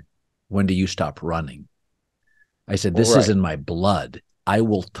said, when do you stop running? I said, this is in my blood. I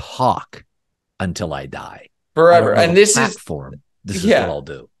will talk until I die. Forever. And this is form. This is what I'll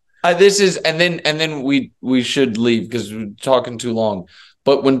do. This is, and then we should leave because we're talking too long.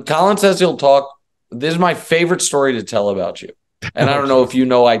 But when Colin says he'll talk, this is my favorite story to tell about you. And I don't know if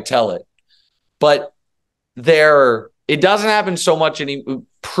I tell it, but it doesn't happen so much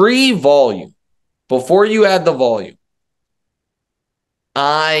pre-volume, before you add the volume.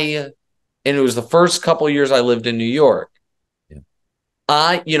 And it was the first couple of years I lived in New York. Yeah.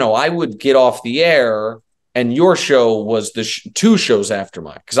 I would get off the air, and your show was the 2 shows after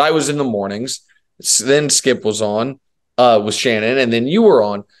mine, because I was in the mornings. Then Skip was on with Shannon, and then you were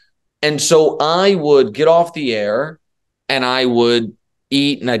on. And so I would get off the air, and I would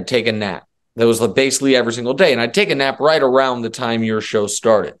eat, and I'd take a nap. That was basically every single day. And I'd take a nap right around the time your show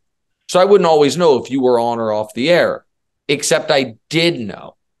started. So I wouldn't always know if you were on or off the air, except I did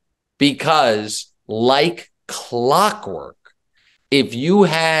know, because like clockwork, if you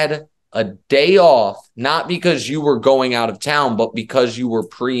had a day off, not because you were going out of town, but because you were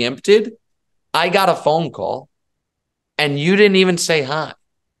preempted, I got a phone call and you didn't even say hi.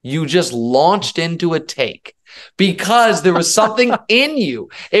 You just launched into a take because there was something in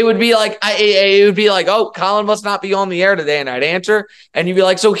you. It would be like, oh, Colin must not be on the air today. And I'd answer, and you'd be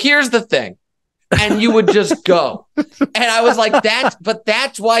like, so here's the thing. And you would just go. And I was like,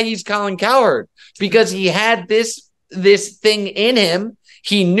 that's why he's Colin Cowherd, because he had this thing in him.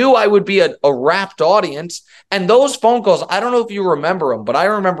 He knew I would be a rapt audience. And those phone calls, I don't know if you remember them, but I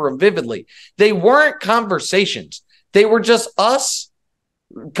remember them vividly. They weren't conversations. They were just us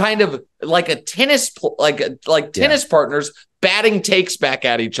kind of like a tennis, tennis partners batting takes back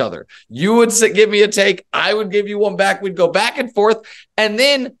at each other. You would give me a take. I would give you one back. We'd go back and forth. And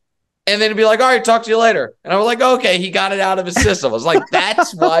then it'd be like, all right, talk to you later. And I was like, okay, he got it out of his system. I was like,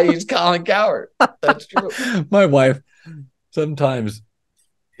 that's why he's Colin Cowherd. That's true. My wife, sometimes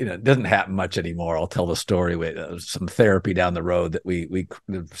it doesn't happen much anymore. I'll tell the story with some therapy down the road that we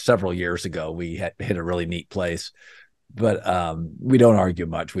several years ago, we had hit a really neat place, but we don't argue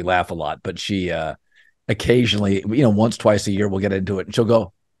much. We laugh a lot, but she occasionally, once, twice a year, we'll get into it and she'll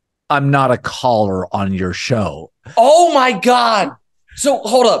go, "I'm not a caller on your show." Oh my God. So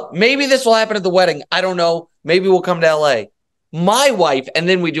hold up. Maybe this will happen at the wedding. I don't know. Maybe we'll come to LA. My wife, and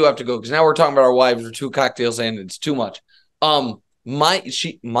then we do have to go because now we're talking about our wives. We're 2 cocktails and it's too much.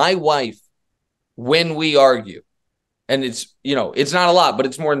 My wife, when we argue, and it's not a lot, but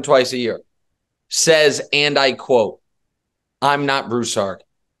it's more than twice a year, says, and I quote, "I'm not Broussard."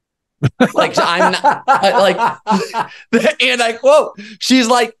 Like I'm not like, and I quote, she's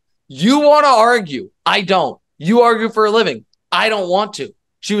like, "You want to argue? I don't. You argue for a living. I don't want to."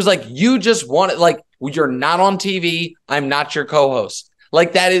 She was like, "You just want it. Like, you're not on TV. I'm not your co-host."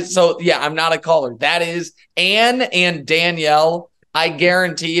 Like that is so. Yeah, I'm not a caller. That is Anne and Danielle. I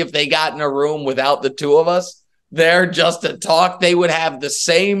guarantee if they got in a room without the two of us, they're just to talk. They would have the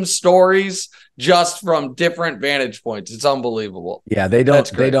same stories, just from different vantage points. It's unbelievable. Yeah, they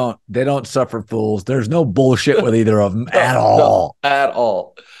don't suffer fools. There's no bullshit with either of them at all. No, at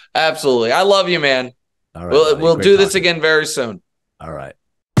all. Absolutely. I love you, man. All right. We'll do this again very soon. All right.